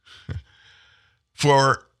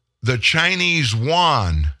for the Chinese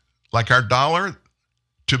yuan, like our dollar,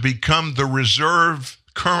 to become the reserve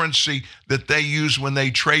currency that they use when they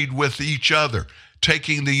trade with each other,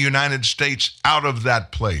 taking the United States out of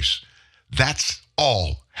that place. That's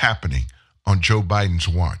all happening on Joe Biden's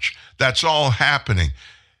watch. That's all happening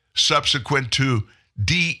subsequent to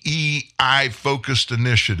DEI-focused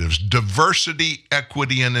initiatives, diversity,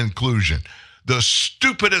 equity, and inclusion. The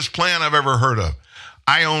stupidest plan I've ever heard of.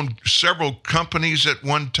 I owned several companies at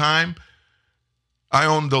one time. I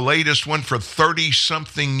owned the latest one for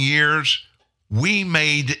 30-something years. We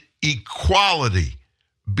made equality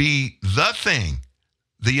be the thing,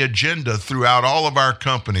 the agenda throughout all of our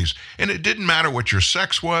companies. And it didn't matter what your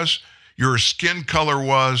sex was, your skin color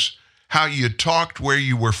was, how you talked, where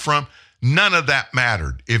you were from. None of that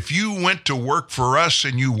mattered. If you went to work for us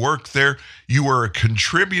and you worked there, you were a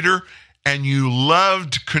contributor and you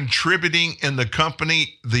loved contributing in the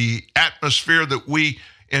company, the atmosphere that we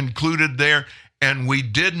included there. And we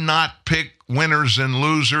did not pick winners and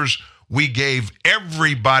losers. We gave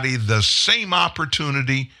everybody the same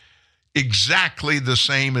opportunity, exactly the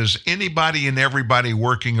same as anybody and everybody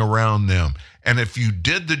working around them. And if you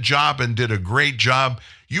did the job and did a great job,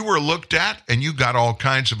 you were looked at and you got all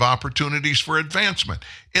kinds of opportunities for advancement.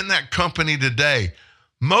 In that company today,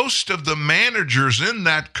 most of the managers in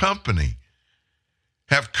that company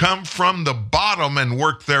have come from the bottom and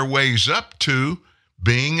worked their ways up to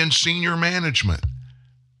being in senior management.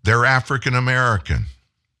 They're African American.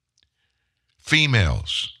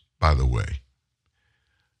 Females, by the way.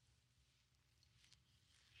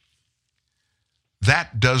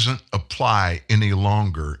 That doesn't apply any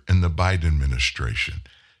longer in the Biden administration.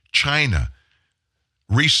 China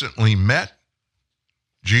recently met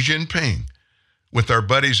Xi Jinping with our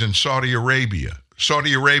buddies in Saudi Arabia.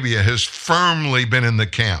 Saudi Arabia has firmly been in the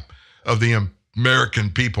camp of the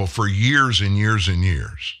American people for years and years and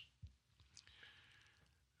years.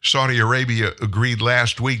 Saudi Arabia agreed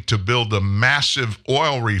last week to build a massive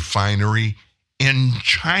oil refinery in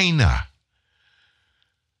China.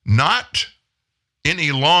 Not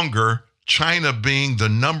any longer China being the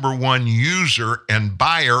number one user and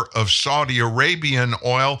buyer of Saudi Arabian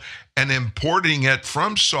oil and importing it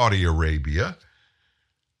from Saudi Arabia.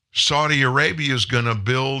 Saudi Arabia is going to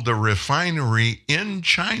build a refinery in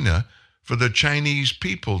China for the Chinese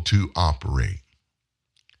people to operate.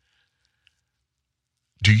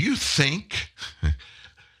 Do you think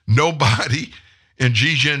nobody in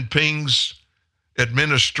Xi Jinping's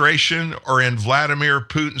administration or in Vladimir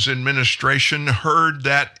Putin's administration heard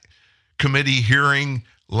that committee hearing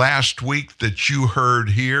last week that you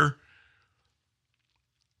heard here?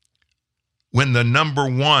 When the number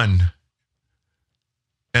one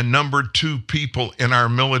and number two people in our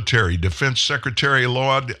military, Defense Secretary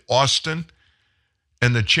Lloyd Austin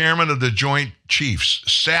and the chairman of the Joint Chiefs,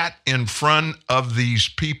 sat in front of these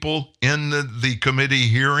people in the committee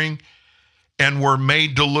hearing and were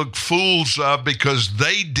made to look fools of because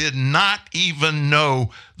they did not even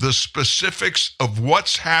know the specifics of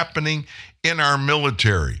what's happening in our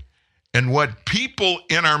military and what people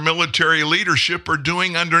in our military leadership are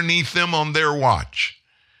doing underneath them on their watch.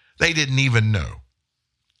 They didn't even know.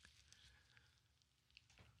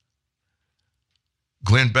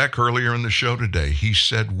 Glenn Beck, earlier in the show today, he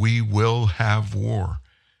said we will have war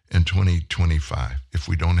in 2025 if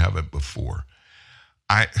we don't have it before.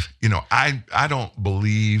 I don't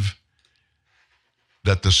believe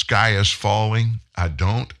that the sky is falling. I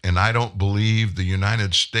don't. And I don't believe the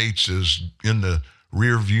United States is in the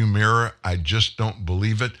rearview mirror. I just don't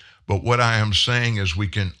believe it. But what I am saying is we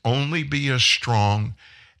can only be as strong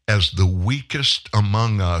as the weakest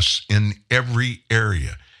among us in every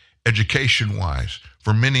area, education-wise,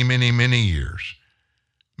 for many, many, many years.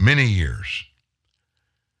 Many years.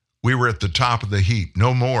 We were at the top of the heap.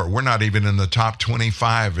 No more. We're not even in the top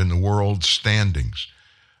 25 in the world standings.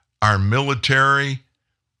 Our military,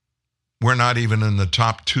 we're not even in the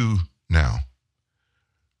top 2 now.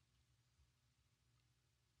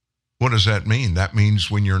 What does that mean? That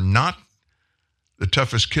means when you're not the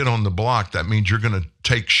toughest kid on the block, that means you're going to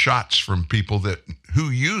take shots from people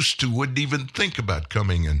who used to wouldn't even think about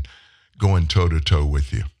coming and going toe-to-toe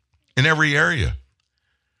with you in every area.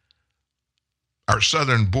 Our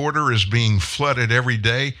southern border is being flooded every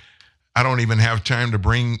day. I don't even have time to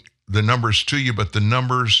bring the numbers to you, but the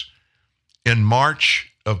numbers in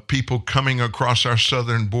March of people coming across our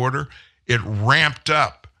southern border, it ramped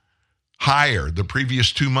up higher. The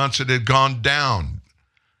previous 2 months it had gone down.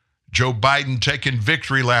 Joe Biden taking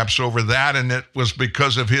victory laps over that, and it was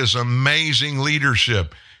because of his amazing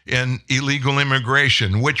leadership in illegal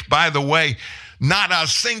immigration, which, by the way, not a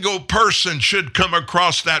single person should come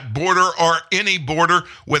across that border or any border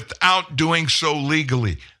without doing so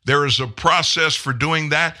legally. There is a process for doing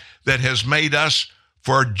that has made us,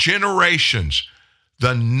 for generations,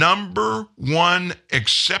 the number one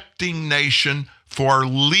accepting nation for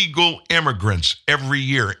legal immigrants every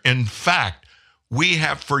year. In fact, we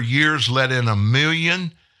have for years let in 1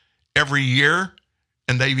 million every year,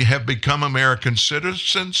 and they have become American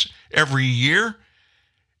citizens every year.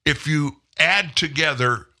 If you add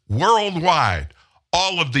together worldwide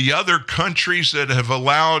all of the other countries that have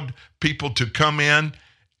allowed people to come in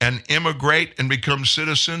and immigrate and become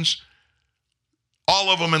citizens, all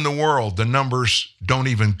of them in the world, the numbers don't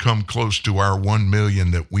even come close to our 1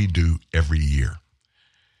 million that we do every year.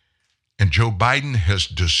 And Joe Biden has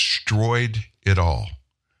destroyed it all.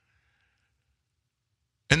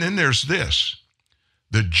 And then there's this,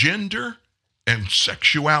 the Gender and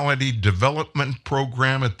Sexuality Development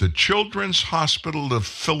Program at the Children's Hospital of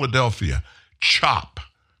Philadelphia, CHOP.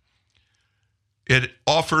 It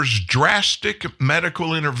offers drastic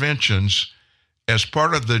medical interventions as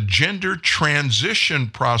part of the gender transition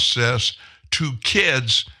process to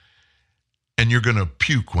kids, and you're going to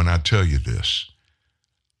puke when I tell you this.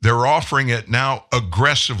 They're offering it now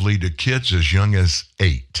aggressively to kids as young as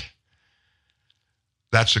 8.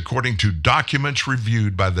 That's according to documents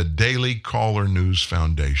reviewed by the Daily Caller News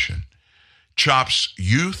Foundation. CHOP's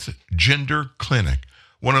Youth Gender Clinic,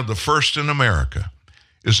 one of the first in America,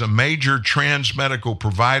 is a major trans medical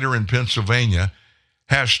provider in Pennsylvania,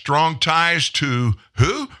 has strong ties to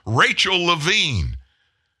who? Rachel Levine,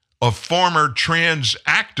 a former trans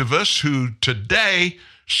activist who today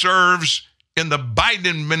serves in the Biden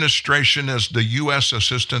administration as the U.S.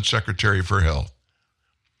 Assistant Secretary for Health.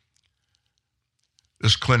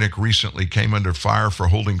 This clinic recently came under fire for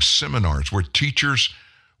holding seminars where teachers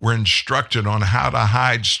were instructed on how to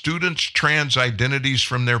hide students' trans identities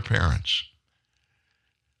from their parents.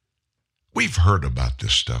 We've heard about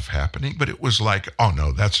this stuff happening, but it was like, oh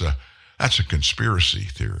no, that's a conspiracy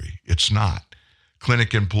theory. It's not.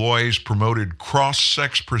 Clinic employees promoted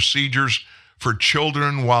cross-sex procedures for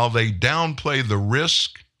children while they downplay the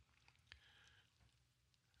risk.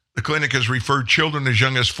 The clinic has referred children as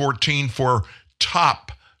young as 14 for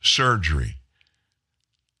top surgery.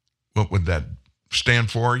 What would that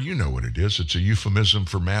stand for? You know what it is. It's a euphemism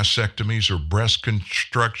for mastectomies or breast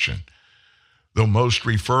construction. Though most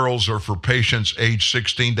referrals are for patients aged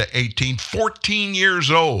 16 to 18, 14 years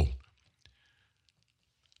old.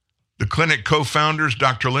 The clinic co-founders,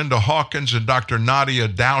 Dr. Linda Hawkins and Dr. Nadia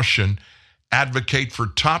Dowshin, advocate for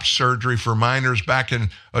top surgery for minors back in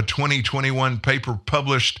a 2021 paper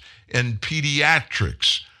published in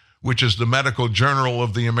Pediatrics, which is the medical journal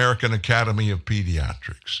of the American Academy of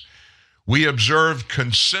Pediatrics. We observed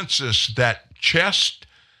consensus that chest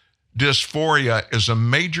dysphoria is a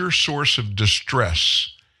major source of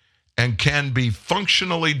distress and can be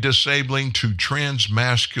functionally disabling to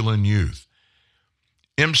transmasculine youth.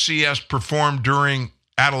 MCS performed during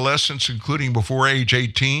adolescence, including before age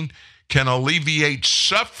 18, can alleviate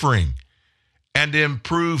suffering and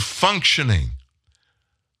improve functioning.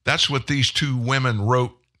 That's what these two women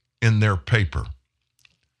wrote in their paper.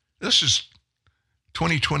 This is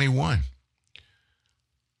 2021.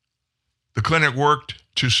 The clinic worked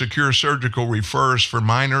to secure surgical refers for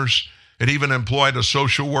minors. It even employed a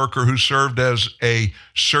social worker who served as a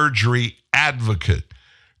surgery advocate,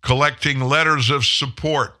 collecting letters of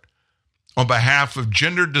support on behalf of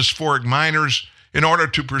gender dysphoric minors in order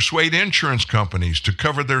to persuade insurance companies to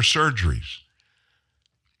cover their surgeries.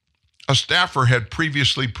 A staffer had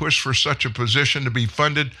previously pushed for such a position to be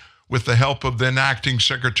funded with the help of then acting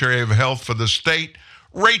Secretary of Health for the state,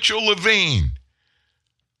 Rachel Levine.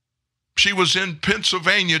 She was in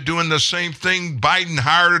Pennsylvania doing the same thing Biden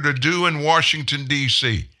hired her to do in Washington,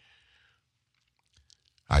 D.C.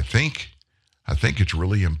 I think it's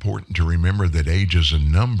really important to remember that age is a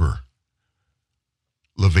number,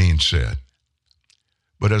 Levine said.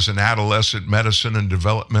 But as an adolescent medicine and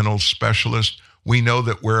developmental specialist, we know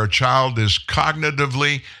that where a child is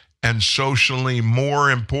cognitively and socially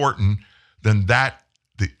more important than that,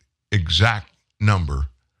 the exact number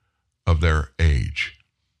of their age.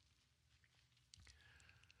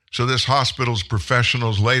 So this hospital's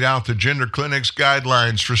professionals laid out the gender clinic's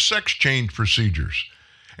guidelines for sex change procedures.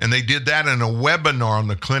 And they did that in a webinar on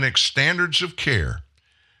the clinic's standards of care,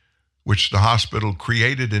 which the hospital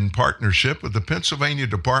created in partnership with the Pennsylvania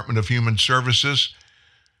Department of Human Services,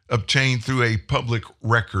 obtained through a public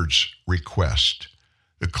records request.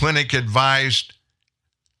 The clinic advised,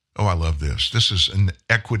 I love this. This is an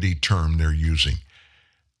equity term they're using.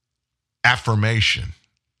 Affirmation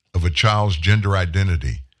of a child's gender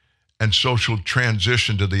identity and social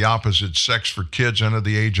transition to the opposite sex for kids under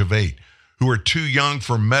the age of 8 who are too young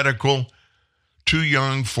for medical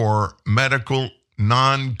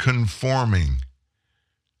non-conforming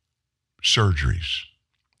surgeries.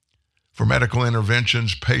 For medical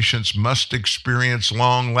interventions, patients must experience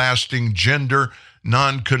long-lasting gender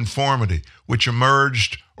nonconformity, which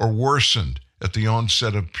emerged or worsened at the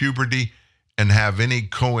onset of puberty and have any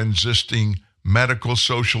coexisting medical,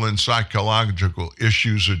 social, and psychological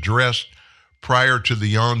issues addressed prior to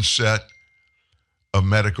the onset of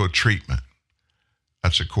medical treatment.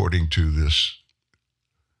 That's according to this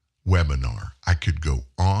webinar. I could go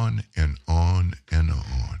on and on and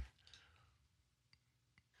on.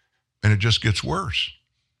 And it just gets worse.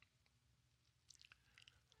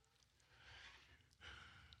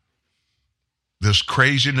 This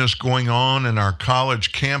craziness going on in our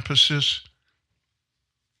college campuses.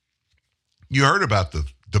 You heard about the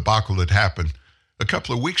debacle that happened a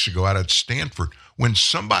couple of weeks ago out at Stanford when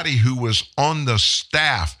somebody who was on the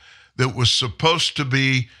staff that was supposed to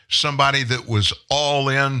be somebody that was all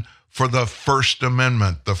in for the First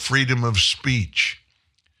Amendment, the freedom of speech.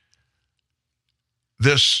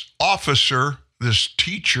 This officer, this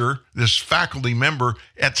teacher, this faculty member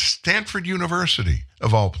at Stanford University,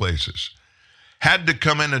 of all places, had to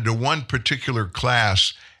come into one particular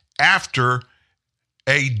class after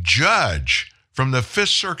a judge from the Fifth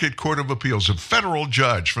Circuit Court of Appeals, a federal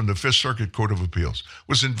judge from the Fifth Circuit Court of Appeals,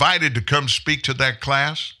 was invited to come speak to that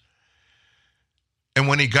class. And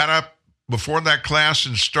when he got up before that class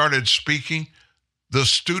and started speaking, the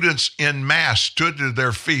students en masse stood to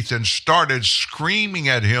their feet and started screaming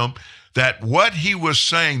at him that what he was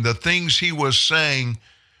saying, the things he was saying,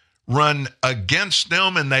 run against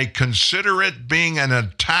them, and they consider it being an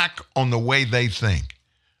attack on the way they think.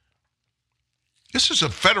 This is a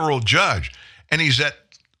federal judge, and he's at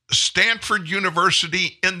Stanford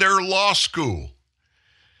University in their law school.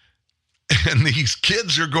 And these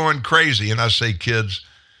kids are going crazy. And I say kids,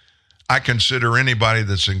 I consider anybody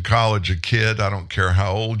that's in college a kid. I don't care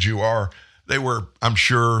how old you are. They were, I'm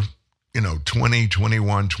sure, 20,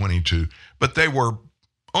 21, 22. But they were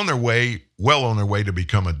on their way, well on their way to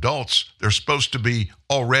become adults. They're supposed to be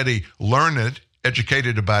already learned,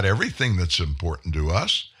 educated about everything that's important to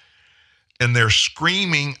us. And they're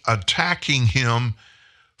screaming, attacking him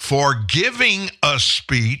for giving a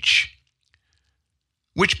speech,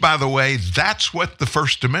 which, by the way, that's what the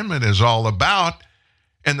First Amendment is all about.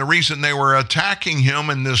 And the reason they were attacking him,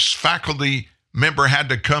 and this faculty member had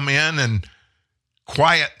to come in and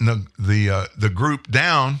quiet the group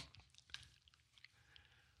down,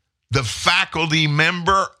 the faculty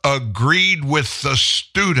member agreed with the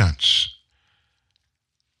students.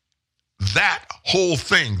 That whole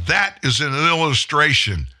thing, that is an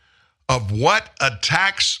illustration of what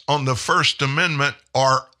attacks on the First Amendment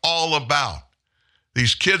are all about.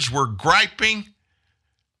 These kids were griping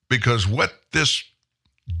because what this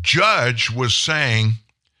judge was saying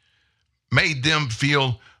made made them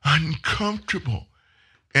feel uncomfortable.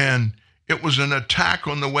 And it was an attack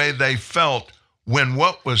on the way they felt when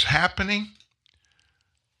what was happening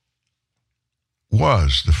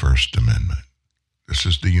was the First Amendment. This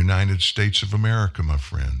is the United States of America, my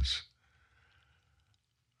friends.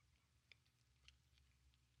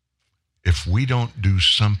 If we don't do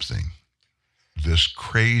something, this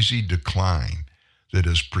crazy decline that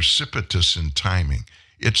is precipitous in timing,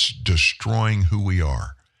 it's destroying who we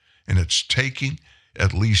are. And it's taking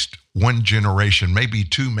at least one generation, maybe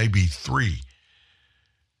two, maybe three,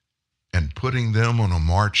 and putting them on a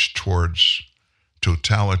march towards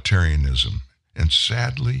totalitarianism. And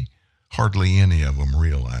sadly, hardly any of them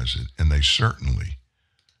realize it, and they certainly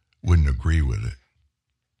wouldn't agree with it.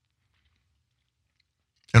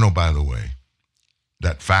 And oh, by the way,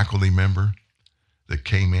 that faculty member that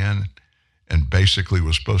came in and basically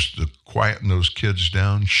was supposed to quieten those kids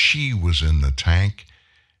down, she was in the tank,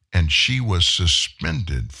 and she was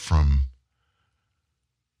suspended from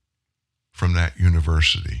that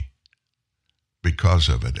university because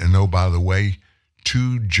of it. And oh, by the way,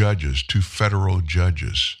 two federal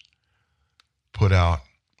judges put out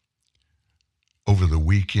over the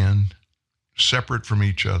weekend, separate from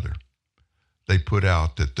each other, they put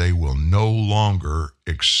out that they will no longer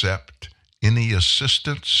accept any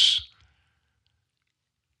assistance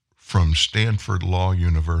from Stanford Law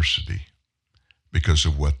University because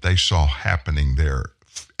of what they saw happening there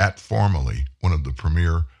at formerly one of the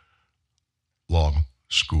premier law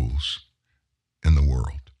schools in the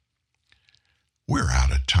world. We're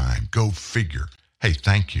out of time. Go figure. Hey,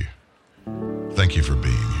 thank you. Thank you for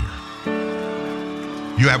being here.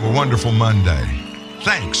 You have a wonderful Monday.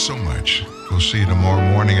 Thanks so much. We'll see you tomorrow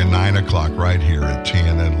morning at 9 o'clock right here at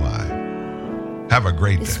TNN Live. Have a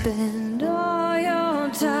great day. Spend all your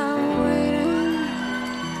time waiting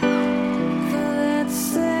for that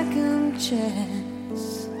second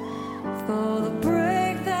chance, for the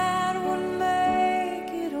break that would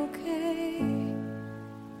make it okay.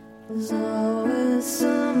 There's always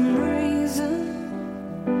some reason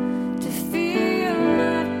to feel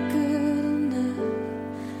not good enough,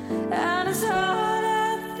 and it's hard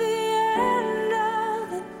at the end of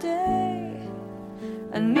the day.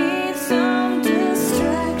 I need some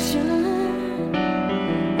distraction.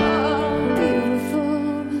 Oh,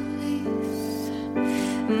 beautiful beliefs,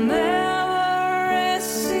 memories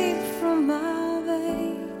seep from my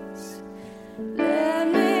veins. Let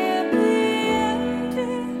me be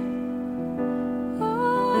empty. Oh,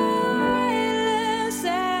 weightless,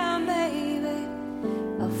 and baby,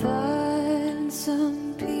 I'll find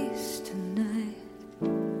some peace tonight.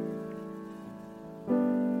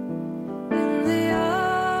 In the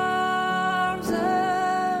arms of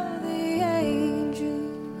the angel,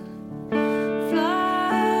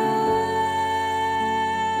 fly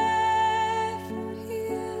from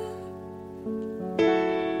here,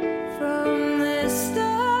 from this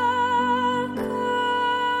dark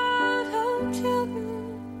hotel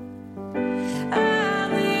room,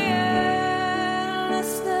 and the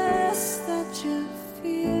endlessness that you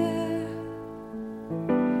fear.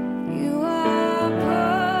 You are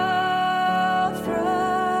pulled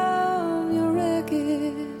from your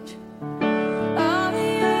wreckage of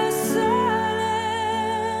your silent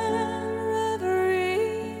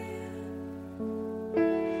reverie.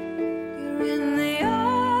 You're in the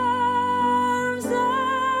arms of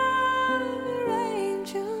your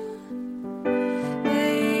angel.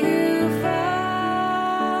 May you find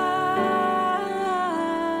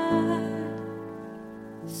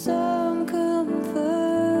some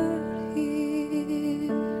comfort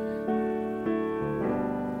here.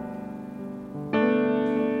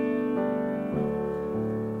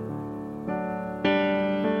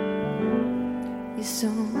 You're so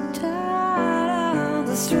tired of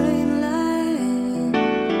the straight line,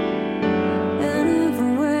 and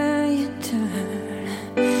everywhere you turn,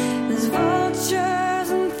 there's vultures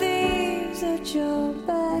and thieves at your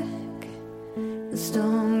back. The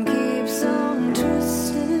storm keeps on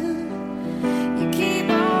twisting. You keep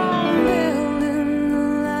on building the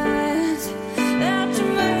lies that you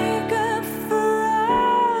make up for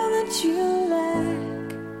all that you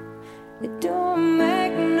lack. It don't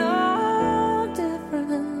make no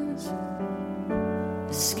difference.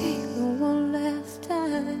 Escape the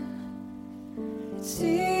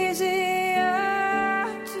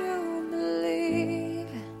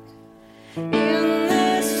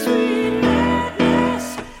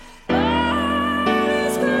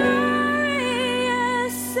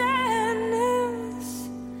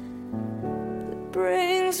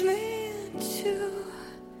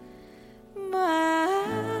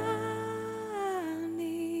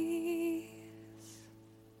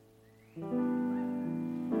you.